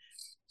been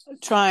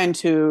trying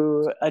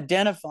to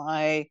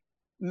identify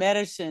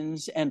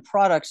medicines and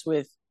products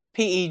with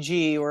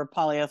PEG or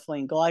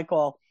polyethylene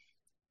glycol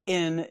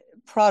in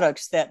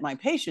products that my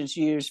patients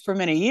use for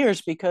many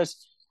years,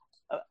 because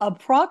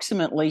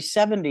approximately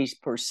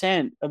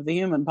 70% of the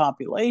human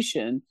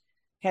population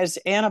has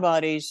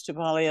antibodies to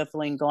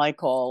polyethylene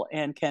glycol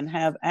and can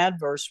have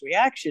adverse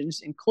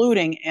reactions,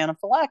 including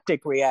anaphylactic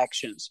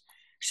reactions.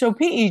 So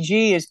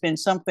PEG has been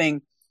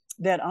something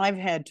that I've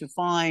had to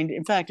find.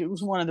 In fact, it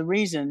was one of the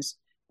reasons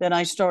that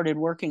I started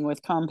working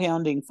with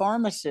compounding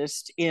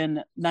pharmacists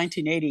in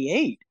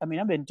 1988. I mean,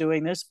 I've been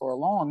doing this for a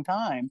long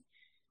time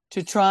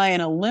to try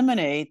and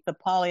eliminate the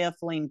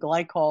polyethylene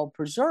glycol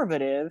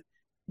preservative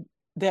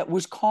that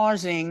was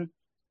causing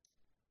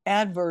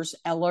adverse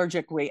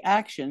allergic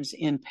reactions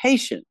in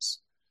patients.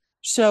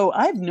 So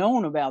I've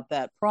known about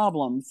that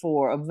problem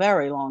for a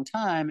very long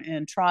time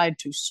and tried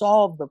to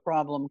solve the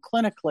problem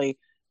clinically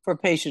for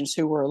patients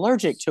who were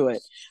allergic to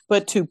it.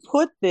 But to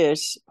put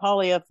this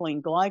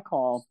polyethylene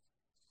glycol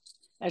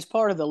as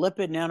part of the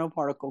lipid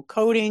nanoparticle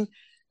coating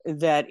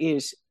that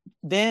is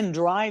then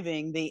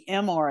driving the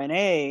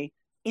mRNA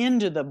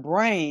into the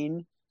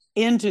brain,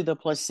 into the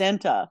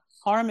placenta,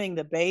 harming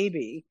the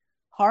baby,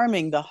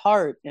 harming the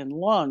heart and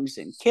lungs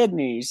and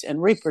kidneys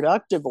and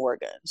reproductive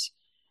organs.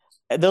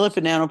 The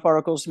lipid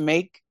nanoparticles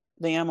make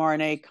the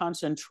mRNA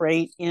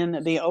concentrate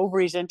in the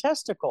ovaries and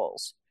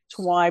testicles. It's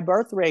why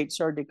birth rates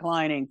are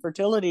declining,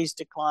 fertility is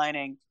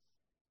declining,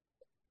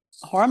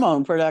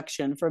 hormone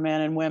production for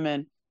men and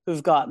women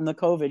who've gotten the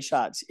COVID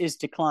shots is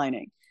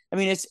declining. I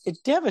mean, it's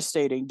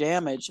devastating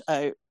damage.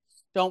 I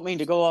don't mean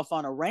to go off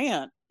on a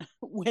rant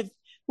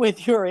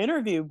with your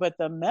interview, but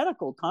the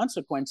medical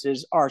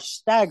consequences are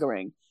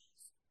staggering.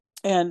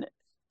 And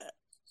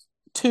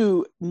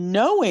to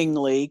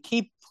knowingly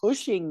keep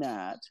pushing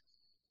that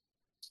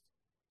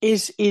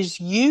is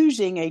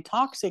using a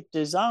toxic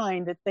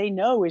design that they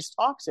know is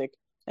toxic,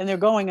 and they're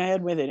going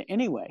ahead with it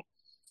anyway.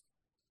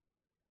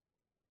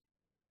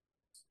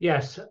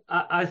 Yes,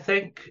 I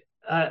think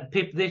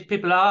these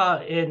people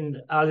are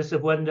in Alice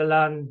of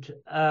Wonderland,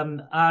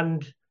 and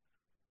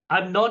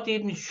I'm not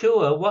even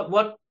sure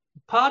what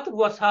part of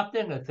what's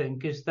happening, I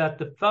think, is that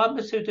the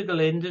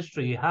pharmaceutical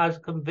industry has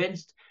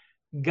convinced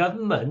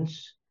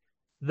governments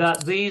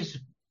that these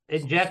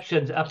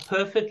injections are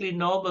perfectly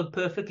normal,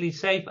 perfectly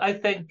safe. I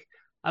think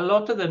a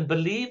lot of them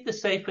believe the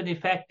safe and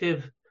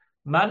effective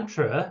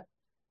mantra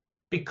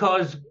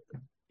because,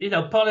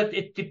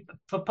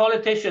 for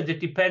politicians, it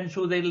depends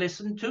who they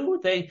listen to.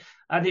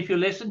 And if you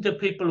listen to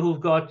people who've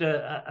got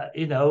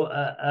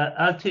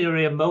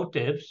ulterior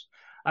motives,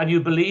 and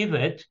you believe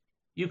it,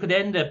 you could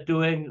end up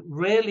doing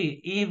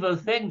really evil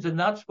things, and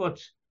that's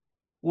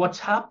what's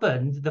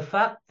happened. The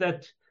fact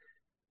that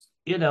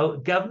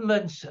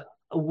governments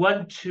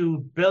want to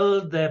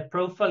build their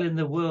profile in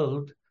the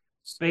world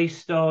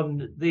based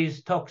on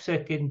these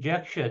toxic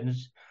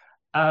injections,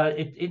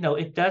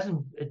 it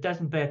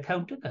doesn't bear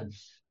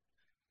countenance.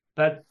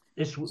 But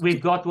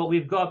we've got what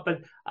we've got.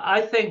 But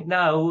I think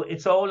now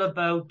it's all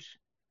about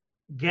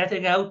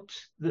getting out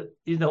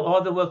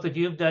all the work that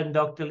you've done,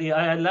 Dr. Lee.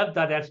 I love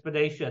that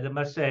explanation. I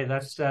must say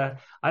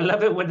I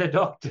love it when the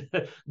doctor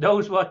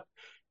knows what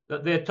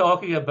they're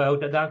talking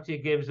about and actually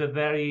gives a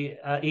very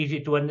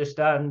easy to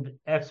understand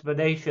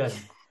explanation.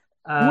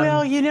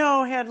 Well,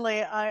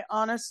 Hedley, I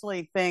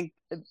honestly think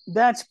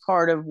that's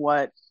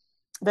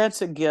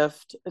that's a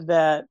gift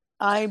that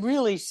I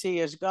really see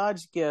as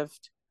God's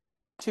gift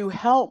to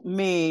help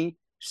me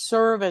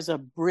serve as a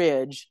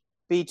bridge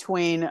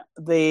between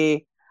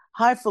the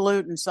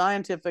highfalutin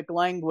scientific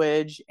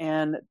language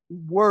and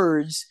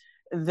words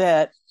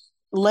that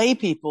lay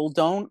people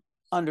don't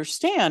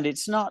understand.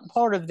 It's not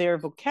part of their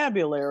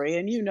vocabulary.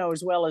 And you know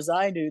as well as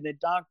I do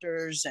that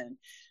doctors and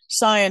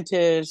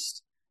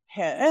scientists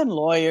and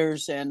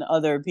lawyers and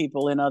other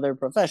people in other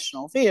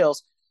professional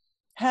fields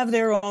have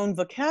their own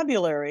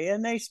vocabulary,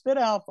 and they spit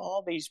out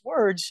all these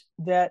words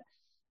that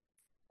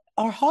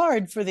are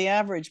hard for the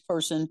average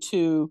person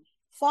to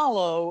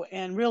follow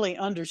and really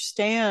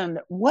understand.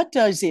 What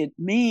does it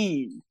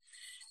mean?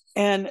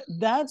 And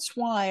that's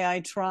why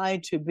I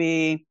try to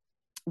be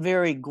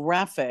very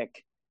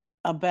graphic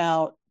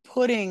about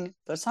putting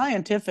the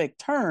scientific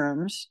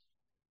terms.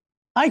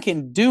 I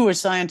can do a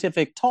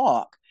scientific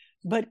talk,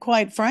 but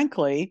quite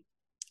frankly,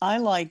 I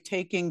like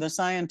taking the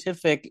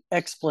scientific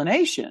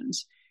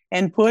explanations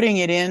and putting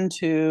it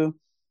into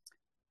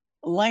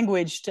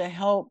language to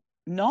help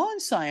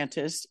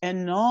non-scientists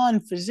and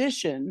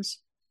non-physicians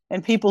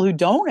and people who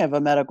don't have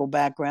a medical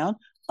background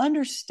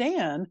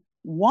understand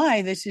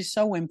why this is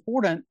so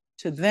important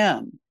to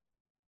them.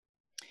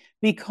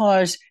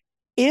 Because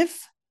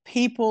if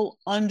people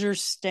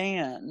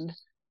understand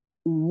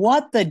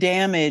what the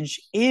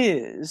damage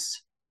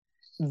is,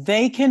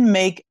 they can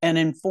make an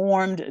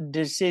informed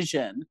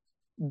decision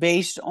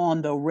based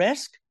on the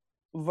risk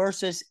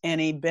versus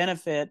any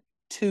benefit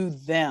to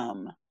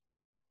them.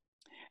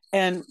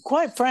 And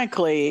quite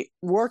frankly,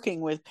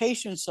 working with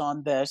patients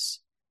on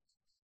this,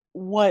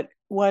 when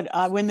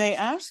they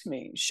ask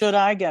me, should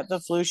I get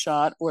the flu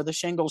shot or the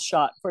shingles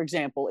shot, for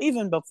example,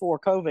 even before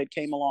COVID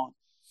came along,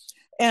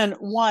 and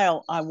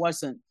while I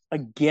wasn't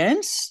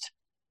against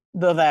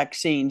the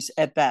vaccines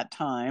at that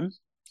time,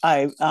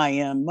 I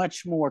am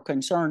much more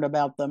concerned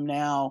about them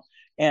now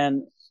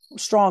and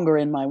stronger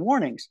in my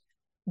warnings.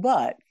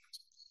 But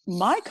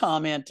my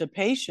comment to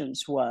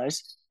patients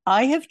was,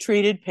 I have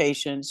treated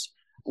patients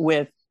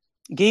with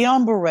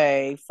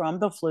Guillain-Barré from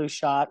the flu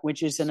shot,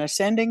 which is an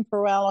ascending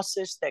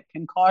paralysis that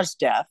can cause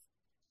death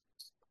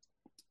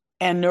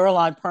and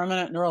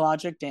permanent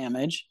neurologic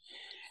damage.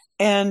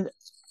 And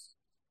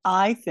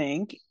I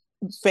think,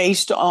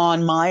 based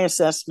on my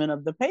assessment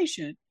of the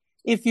patient,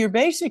 if you're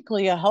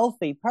basically a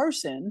healthy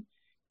person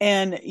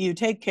and you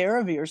take care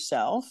of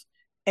yourself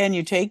and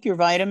you take your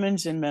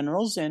vitamins and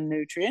minerals and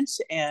nutrients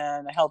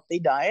and a healthy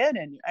diet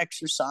and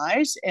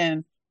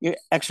you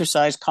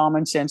exercise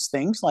common sense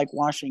things like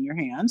washing your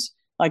hands,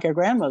 like our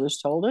grandmothers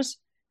told us,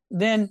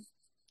 then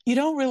you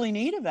don't really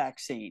need a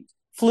vaccine.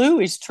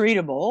 Flu is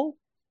treatable,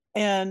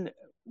 and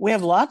we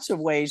have lots of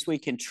ways we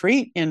can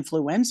treat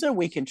influenza.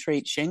 We can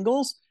treat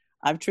shingles.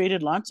 I've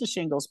treated lots of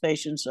shingles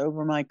patients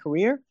over my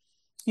career.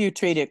 You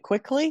treat it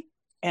quickly,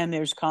 and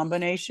there's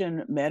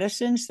combination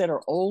medicines that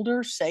are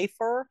older,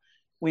 safer.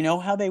 We know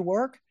how they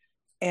work,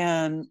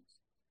 and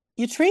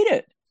you treat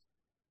it.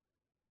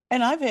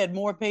 And I've had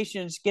more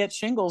patients get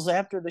shingles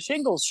after the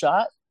shingles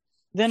shot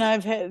than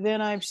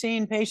I've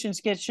seen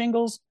patients get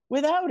shingles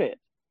without it.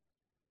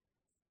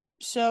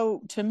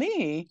 So to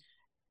me,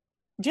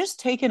 just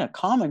taking a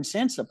common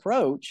sense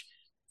approach,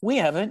 we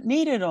haven't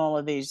needed all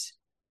of these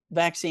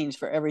vaccines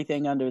for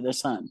everything under the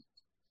sun.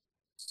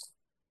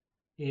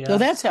 Yeah. So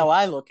that's how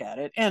I look at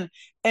it. And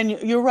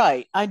you're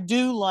right. I'd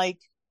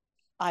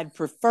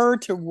prefer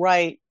to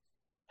write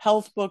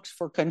health books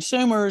for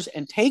consumers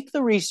and take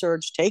the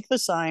research, take the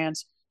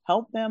science,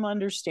 help them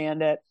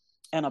understand it,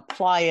 and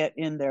apply it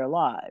in their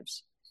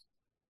lives.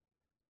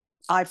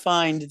 I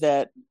find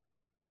that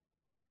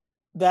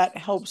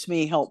helps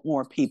me help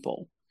more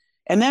people.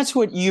 And that's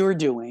what you're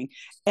doing.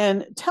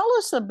 And tell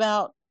us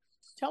about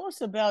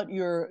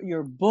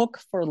your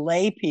book for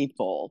lay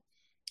people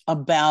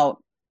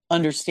about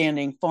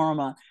understanding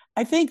pharma.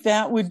 I think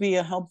that would be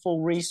a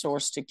helpful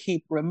resource to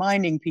keep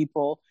reminding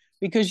people,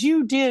 because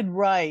you did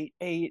write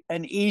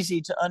an easy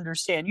to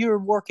understand. You're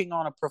working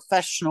on a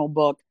professional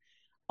book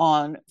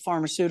on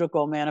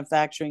pharmaceutical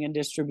manufacturing and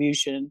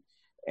distribution,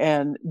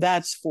 and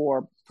that's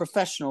for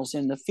professionals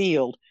in the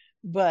field.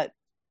 But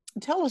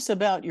Tell us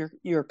about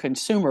your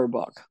consumer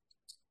book.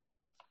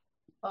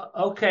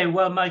 Okay,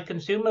 well, my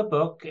consumer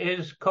book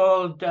is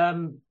called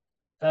The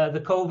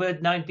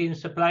COVID-19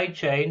 Supply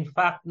Chain,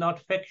 Fact Not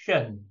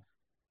Fiction.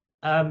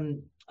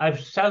 I've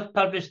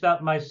self-published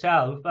that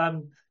myself.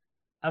 I'm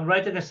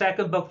writing a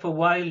second book for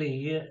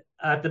Wiley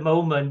at the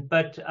moment,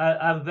 but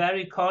I'm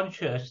very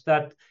conscious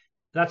that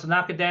that's an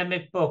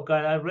academic book.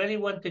 I really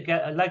want to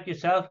get, like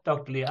yourself,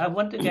 Dr. Lee, I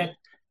want to get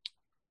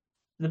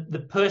the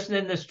person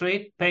in the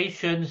street,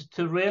 patients,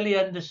 to really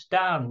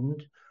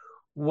understand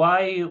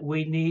why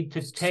we need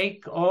to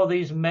take all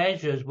these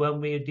measures when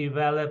we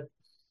develop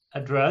a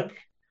drug.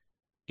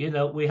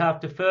 We have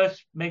to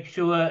first make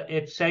sure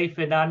it's safe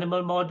in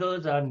animal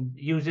models and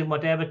using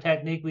whatever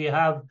technique we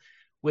have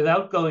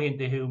without going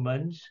into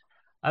humans.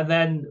 And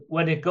then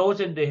when it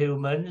goes into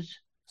humans,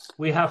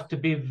 we have to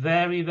be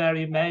very,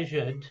 very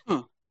measured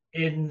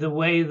in the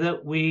way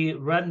that we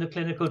run the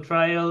clinical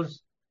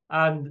trials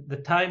and the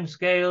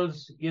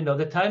timescales.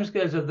 The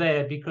timescales are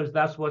there because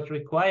that's what's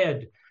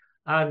required.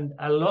 And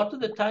a lot of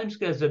the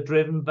timescales are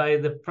driven by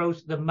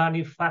the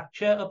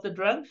manufacture of the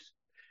drugs.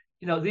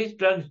 These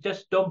drugs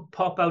just don't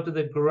pop out of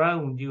the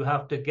ground. You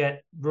have to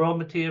get raw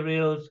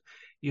materials.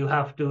 You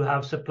have to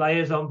have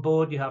suppliers on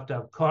board. You have to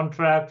have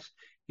contracts.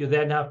 You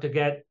then have to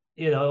get,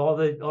 all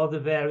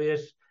the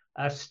various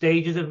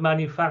stages of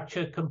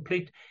manufacture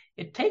complete.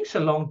 It takes a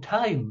long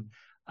time.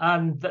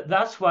 And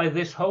that's why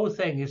this whole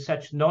thing is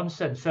such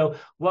nonsense. So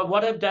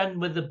what I've done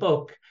with the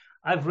book,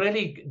 I've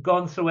really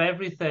gone through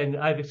everything.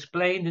 I've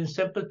explained in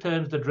simple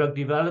terms the drug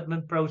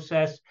development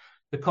process,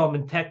 the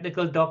common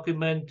technical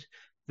document,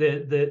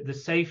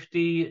 the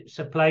safety,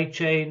 supply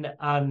chain,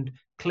 and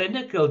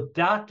clinical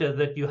data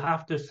that you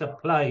have to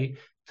supply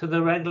to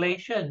the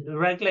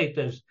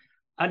regulators.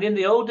 And in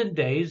the olden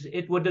days,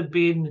 it would have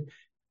been,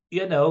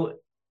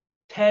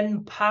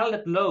 10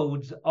 pallet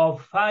loads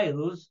of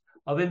files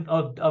of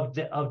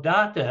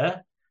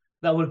data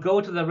that would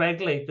go to the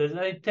regulators. And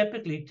it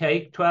typically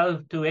take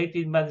 12 to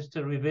 18 months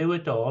to review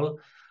it all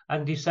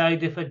and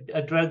decide if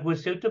a drug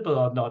was suitable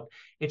or not.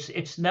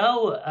 It's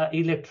now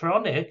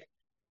electronic,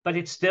 but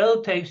it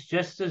still takes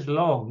just as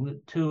long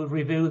to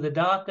review the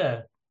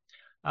data.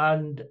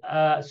 And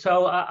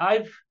so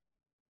I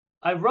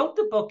wrote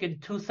the book in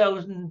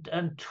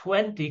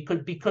 2020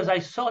 because I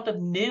sort of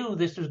knew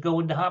this was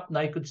going to happen.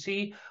 I could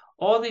see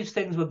all these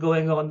things were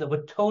going on that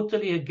were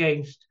totally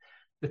against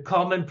the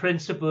common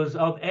principles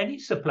of any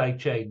supply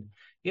chain.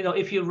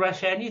 If you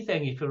rush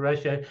anything, if you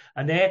rush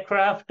an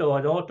aircraft or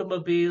an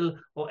automobile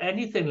or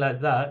anything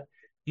like that,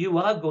 you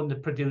are going to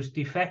produce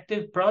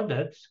defective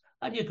products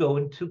and you're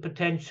going to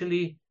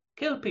potentially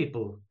kill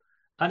people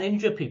and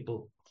injure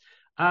people.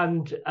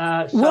 And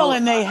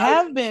they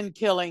have been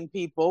killing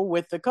people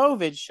with the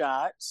COVID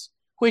shots,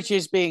 which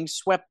is being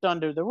swept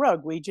under the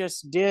rug. We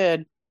just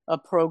did a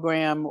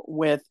program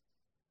with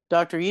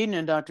Dr. Eden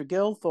and Dr.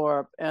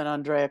 Gilthorpe and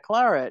Andrea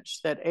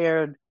Klarich that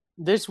aired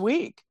this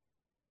week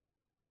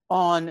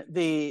on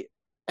the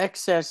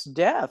excess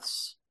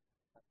deaths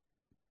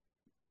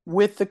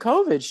with the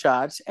COVID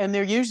shots, and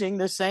they're using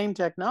the same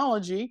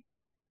technology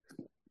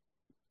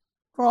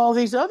for all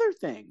these other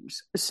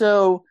things.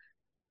 So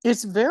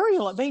it's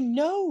they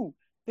know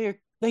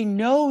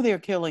they're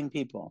killing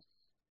people,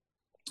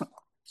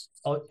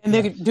 and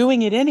they're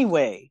doing it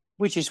anyway,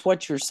 which is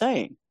what you're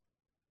saying.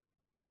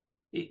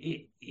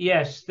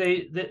 Yes,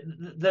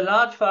 the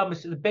large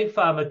pharmacies, the big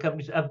pharma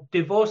companies have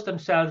divorced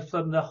themselves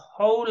from the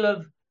whole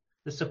of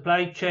the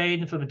supply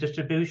chain, from the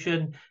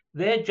distribution.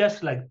 They're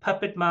just like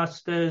puppet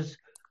masters,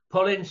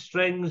 pulling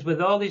strings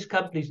with all these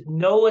companies.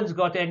 No one's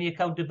got any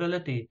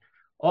accountability.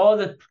 All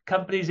the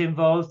companies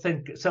involved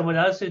think someone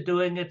else is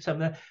doing it.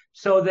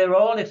 So they're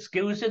all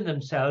excusing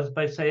themselves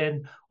by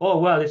saying, "Oh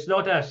well, it's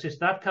not us; it's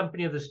that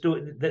company that's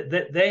doing.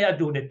 They are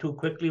doing it too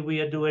quickly. We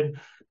are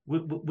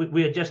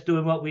just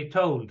doing what we're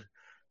told."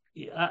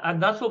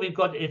 And that's what we've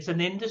got. It's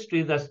an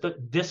industry that's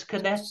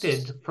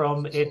disconnected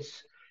from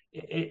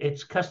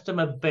its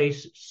customer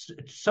base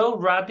so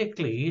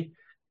radically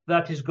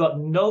that it's got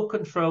no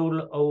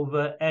control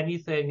over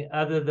anything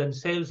other than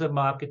sales and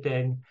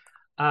marketing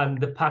and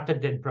the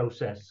patenting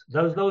process.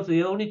 Those are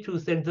the only two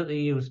things that they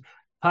use,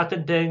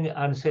 patenting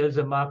and sales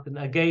and marketing.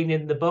 Again,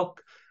 in the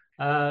book,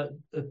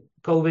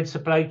 COVID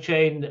Supply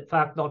Chain,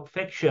 Fact Not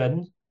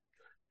Fiction,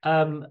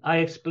 I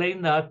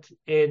explain that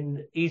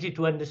in easy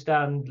to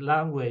understand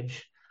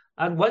language.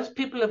 And once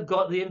people have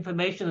got the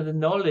information and the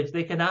knowledge,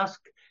 they can ask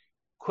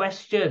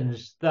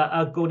questions that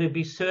are going to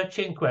be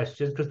searching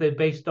questions because they're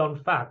based on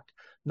fact,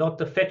 not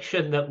the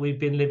fiction that we've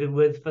been living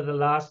with for the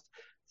last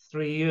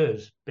 3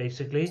 years,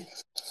 basically.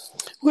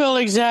 Well,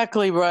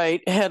 exactly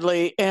right,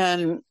 Hedley.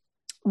 And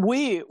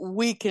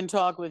we can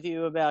talk with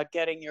you about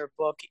getting your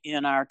book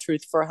in our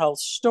Truth for Health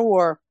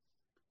store,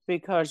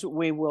 because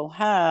we will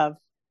have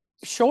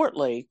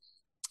shortly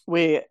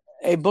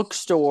a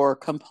bookstore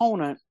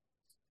component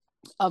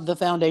of the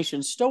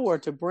foundation store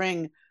to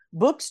bring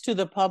books to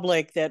the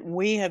public that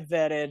we have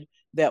vetted,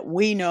 that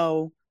we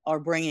know are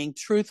bringing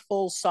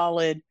truthful,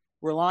 solid,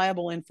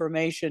 reliable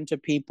information to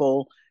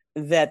people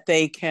that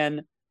they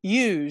can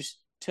use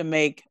to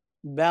make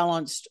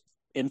balanced,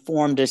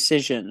 informed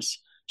decisions.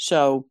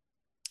 So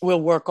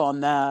we'll work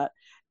on that.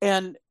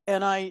 And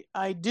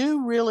I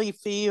do really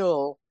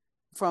feel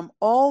from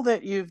all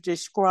that you've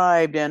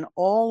described and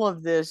all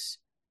of this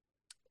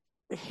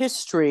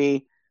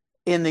history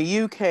in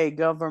the UK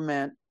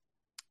government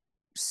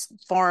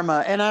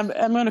pharma, and I'm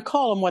going to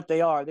call them what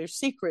they are. They're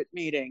secret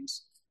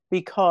meetings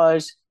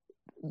because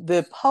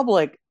the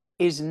public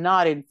is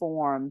not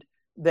informed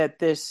that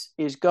this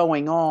is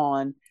going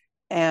on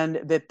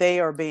and that they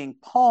are being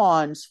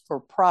pawns for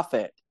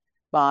profit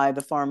by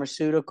the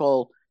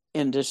pharmaceutical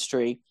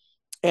industry.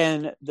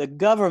 And the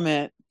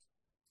government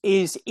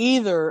is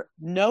either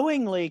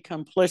knowingly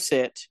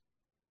complicit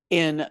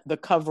in the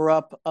cover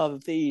up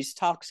of these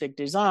toxic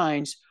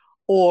designs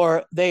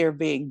or they are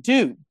being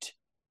duped.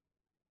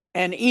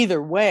 And either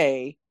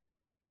way,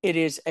 it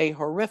is a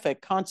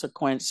horrific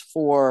consequence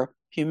for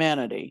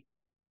humanity.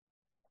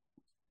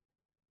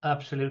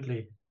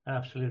 Absolutely.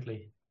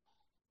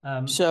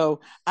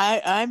 So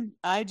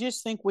I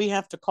just think we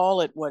have to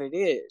call it what it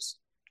is.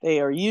 They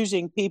are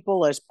using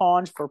people as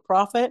pawns for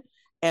profit,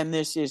 and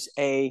this is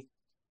a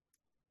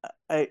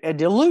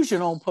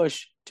delusional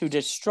push to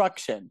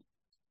destruction,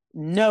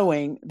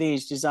 knowing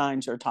these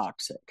designs are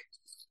toxic.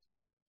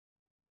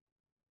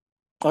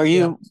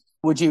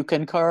 Would you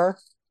concur?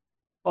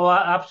 Oh,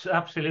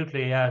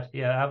 absolutely. Yeah,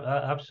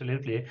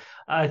 absolutely.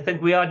 I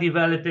think we are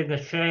developing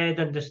a shared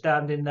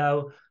understanding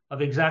now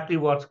of exactly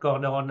what's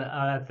gone on. And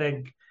I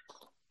think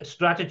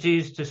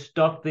strategies to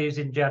stop these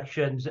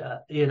injections,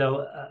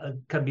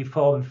 can be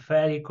formed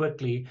fairly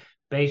quickly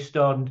based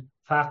on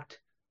fact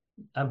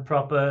and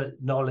proper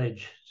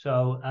knowledge.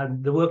 So,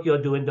 and the work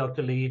you're doing,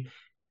 Dr. Lee,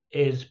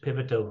 is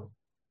pivotal.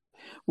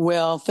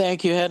 Well,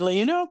 thank you,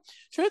 Hedley.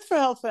 Truth for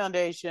Health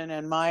Foundation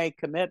and my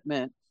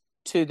commitment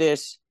to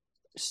this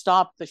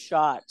Stop the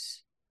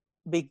Shots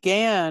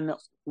began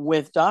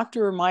with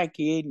Dr. Mike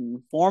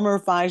Yeadon, former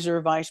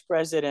Pfizer vice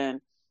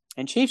president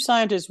and chief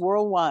scientist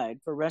worldwide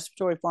for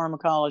respiratory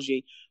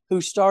pharmacology, who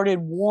started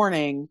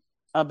warning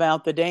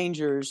about the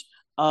dangers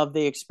of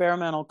the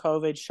experimental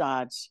COVID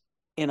shots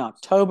in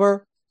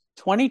October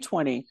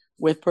 2020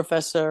 with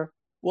Professor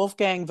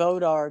Wolfgang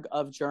Wodarg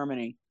of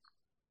Germany.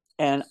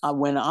 And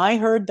when I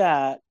heard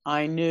that,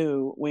 I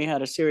knew we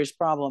had a serious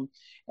problem.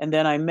 And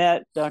then I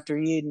met Dr.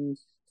 Yeadon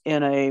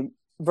in a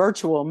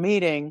virtual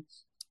meeting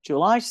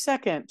July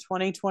 2nd,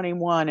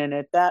 2021. And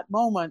at that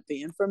moment,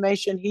 the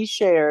information he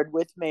shared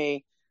with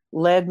me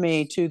led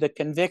me to the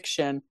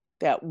conviction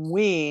that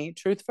we,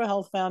 Truth for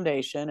Health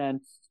Foundation,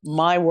 and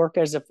my work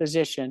as a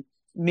physician,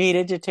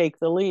 needed to take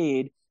the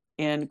lead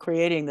in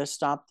creating the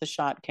Stop the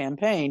Shot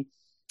campaign.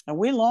 And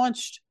we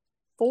launched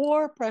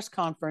 4 press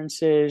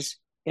conferences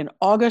in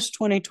August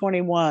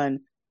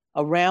 2021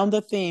 around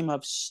the theme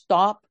of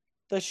Stop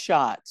the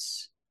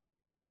Shots.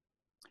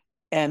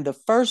 And the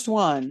first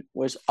one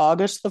was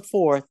August the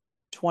 4th,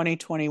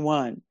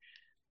 2021.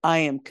 I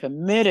am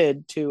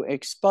committed to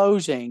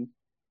exposing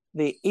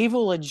the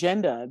evil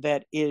agenda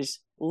that is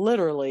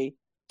literally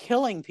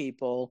killing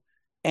people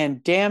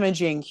and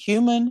damaging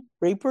human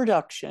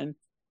reproduction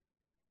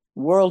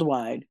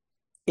worldwide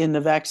in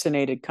the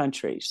vaccinated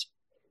countries.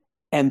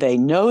 And they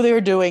know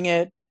they're doing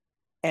it.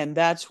 And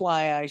that's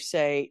why I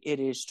say it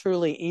is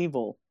truly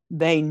evil.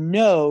 They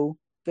know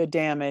the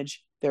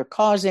damage they're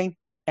causing,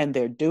 and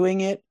they're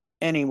doing it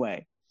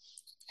anyway.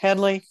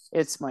 Hedley,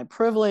 it's my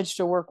privilege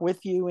to work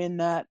with you in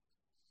that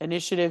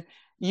initiative.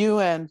 You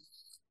and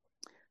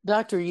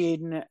Dr.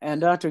 Yeadon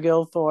and Dr.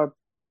 Gilthorpe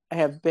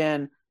have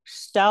been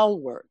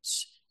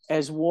stalwarts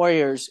as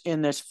warriors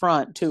in this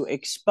front to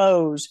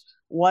expose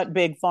what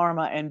big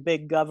pharma and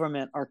big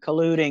government are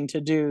colluding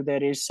to do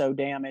that is so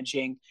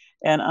damaging.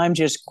 And I'm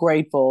just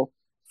grateful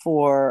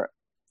for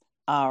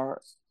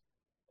our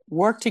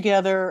work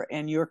together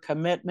and your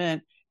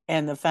commitment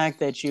and the fact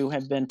that you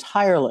have been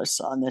tireless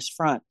on this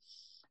front.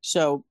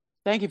 So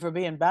thank you for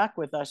being back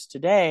with us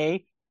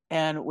today.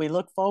 And we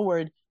look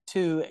forward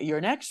to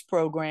your next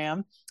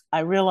program. I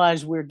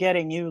realize we're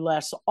getting you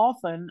less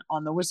often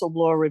on the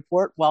Whistleblower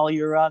Report while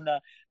you're on the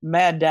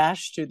mad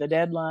dash to the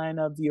deadline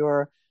of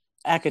your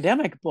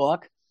academic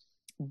book.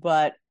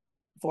 But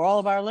for all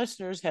of our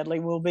listeners, Hedley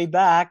will be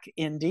back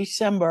in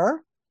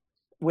December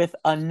with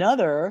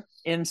another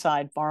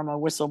Inside Pharma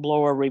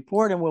Whistleblower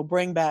Report, and we'll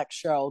bring back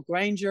Cheryl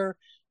Granger,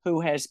 who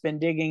has been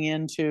digging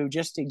into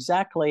just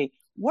exactly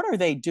what are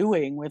they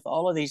doing with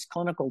all of these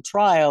clinical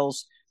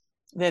trials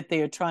that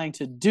they are trying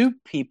to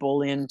dupe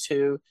people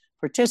into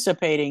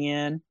participating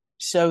in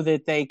so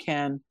that they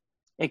can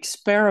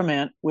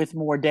experiment with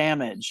more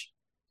damage.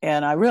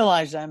 And I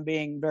realize I'm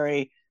being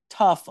very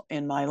tough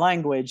in my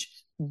language,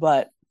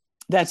 but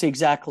that's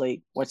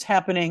exactly what's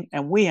happening.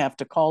 And we have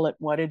to call it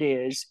what it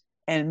is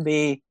and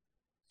be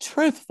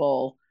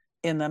truthful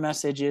in the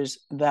messages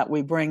that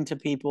we bring to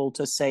people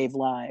to save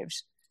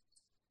lives.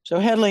 So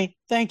Hedley,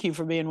 thank you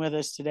for being with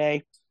us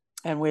today.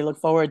 And we look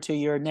forward to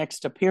your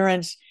next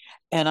appearance.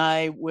 And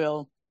I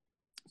will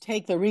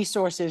take the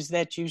resources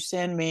that you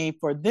send me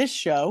for this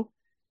show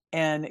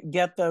and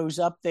get those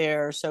up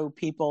there so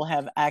people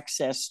have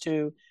access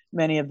to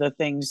many of the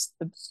things,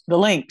 the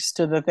links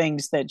to the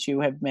things that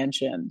you have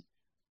mentioned.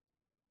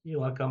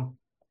 You're welcome.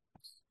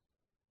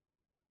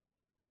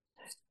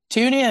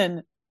 Tune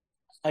in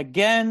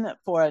again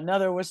for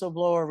another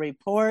whistleblower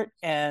report,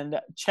 and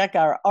check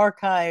our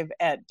archive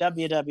at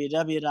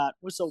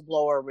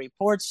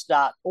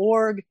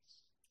www.whistleblowerreports.org.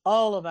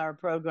 All of our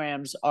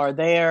programs are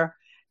there,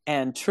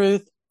 and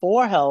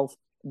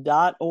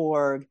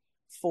truthforhealth.org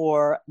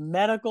for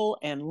medical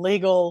and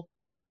legal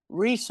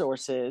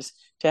resources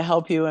to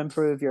help you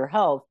improve your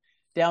health.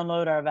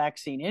 Download our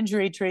vaccine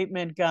injury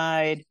treatment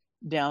guide,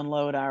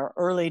 download our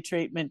early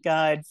treatment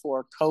guide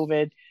for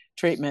COVID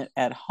treatment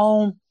at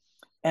home,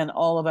 and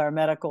all of our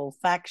medical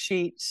fact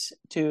sheets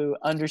to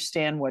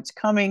understand what's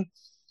coming.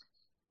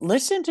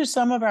 Listen to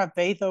some of our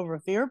Faith Over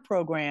Fear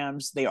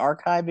programs. The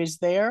archive is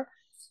there,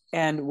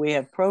 and we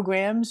have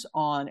programs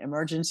on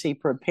emergency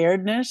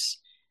preparedness,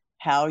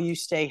 how you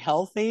stay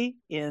healthy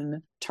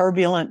in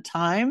turbulent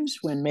times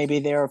when maybe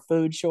there are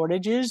food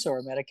shortages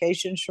or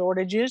medication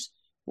shortages.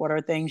 What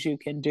are things you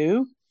can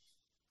do?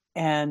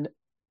 And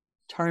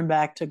turn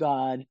back to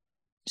God.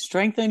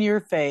 Strengthen your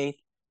faith,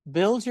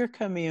 build your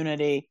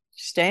community,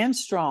 stand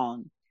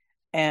strong,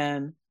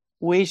 and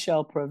we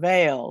shall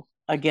prevail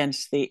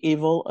against the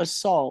evil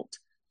assault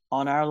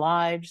on our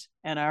lives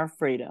and our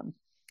freedom.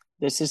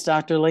 This is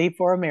Dr. Lee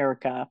for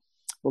America.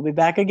 We'll be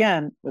back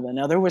again with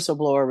another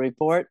whistleblower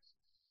report.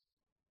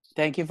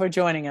 Thank you for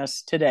joining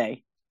us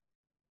today.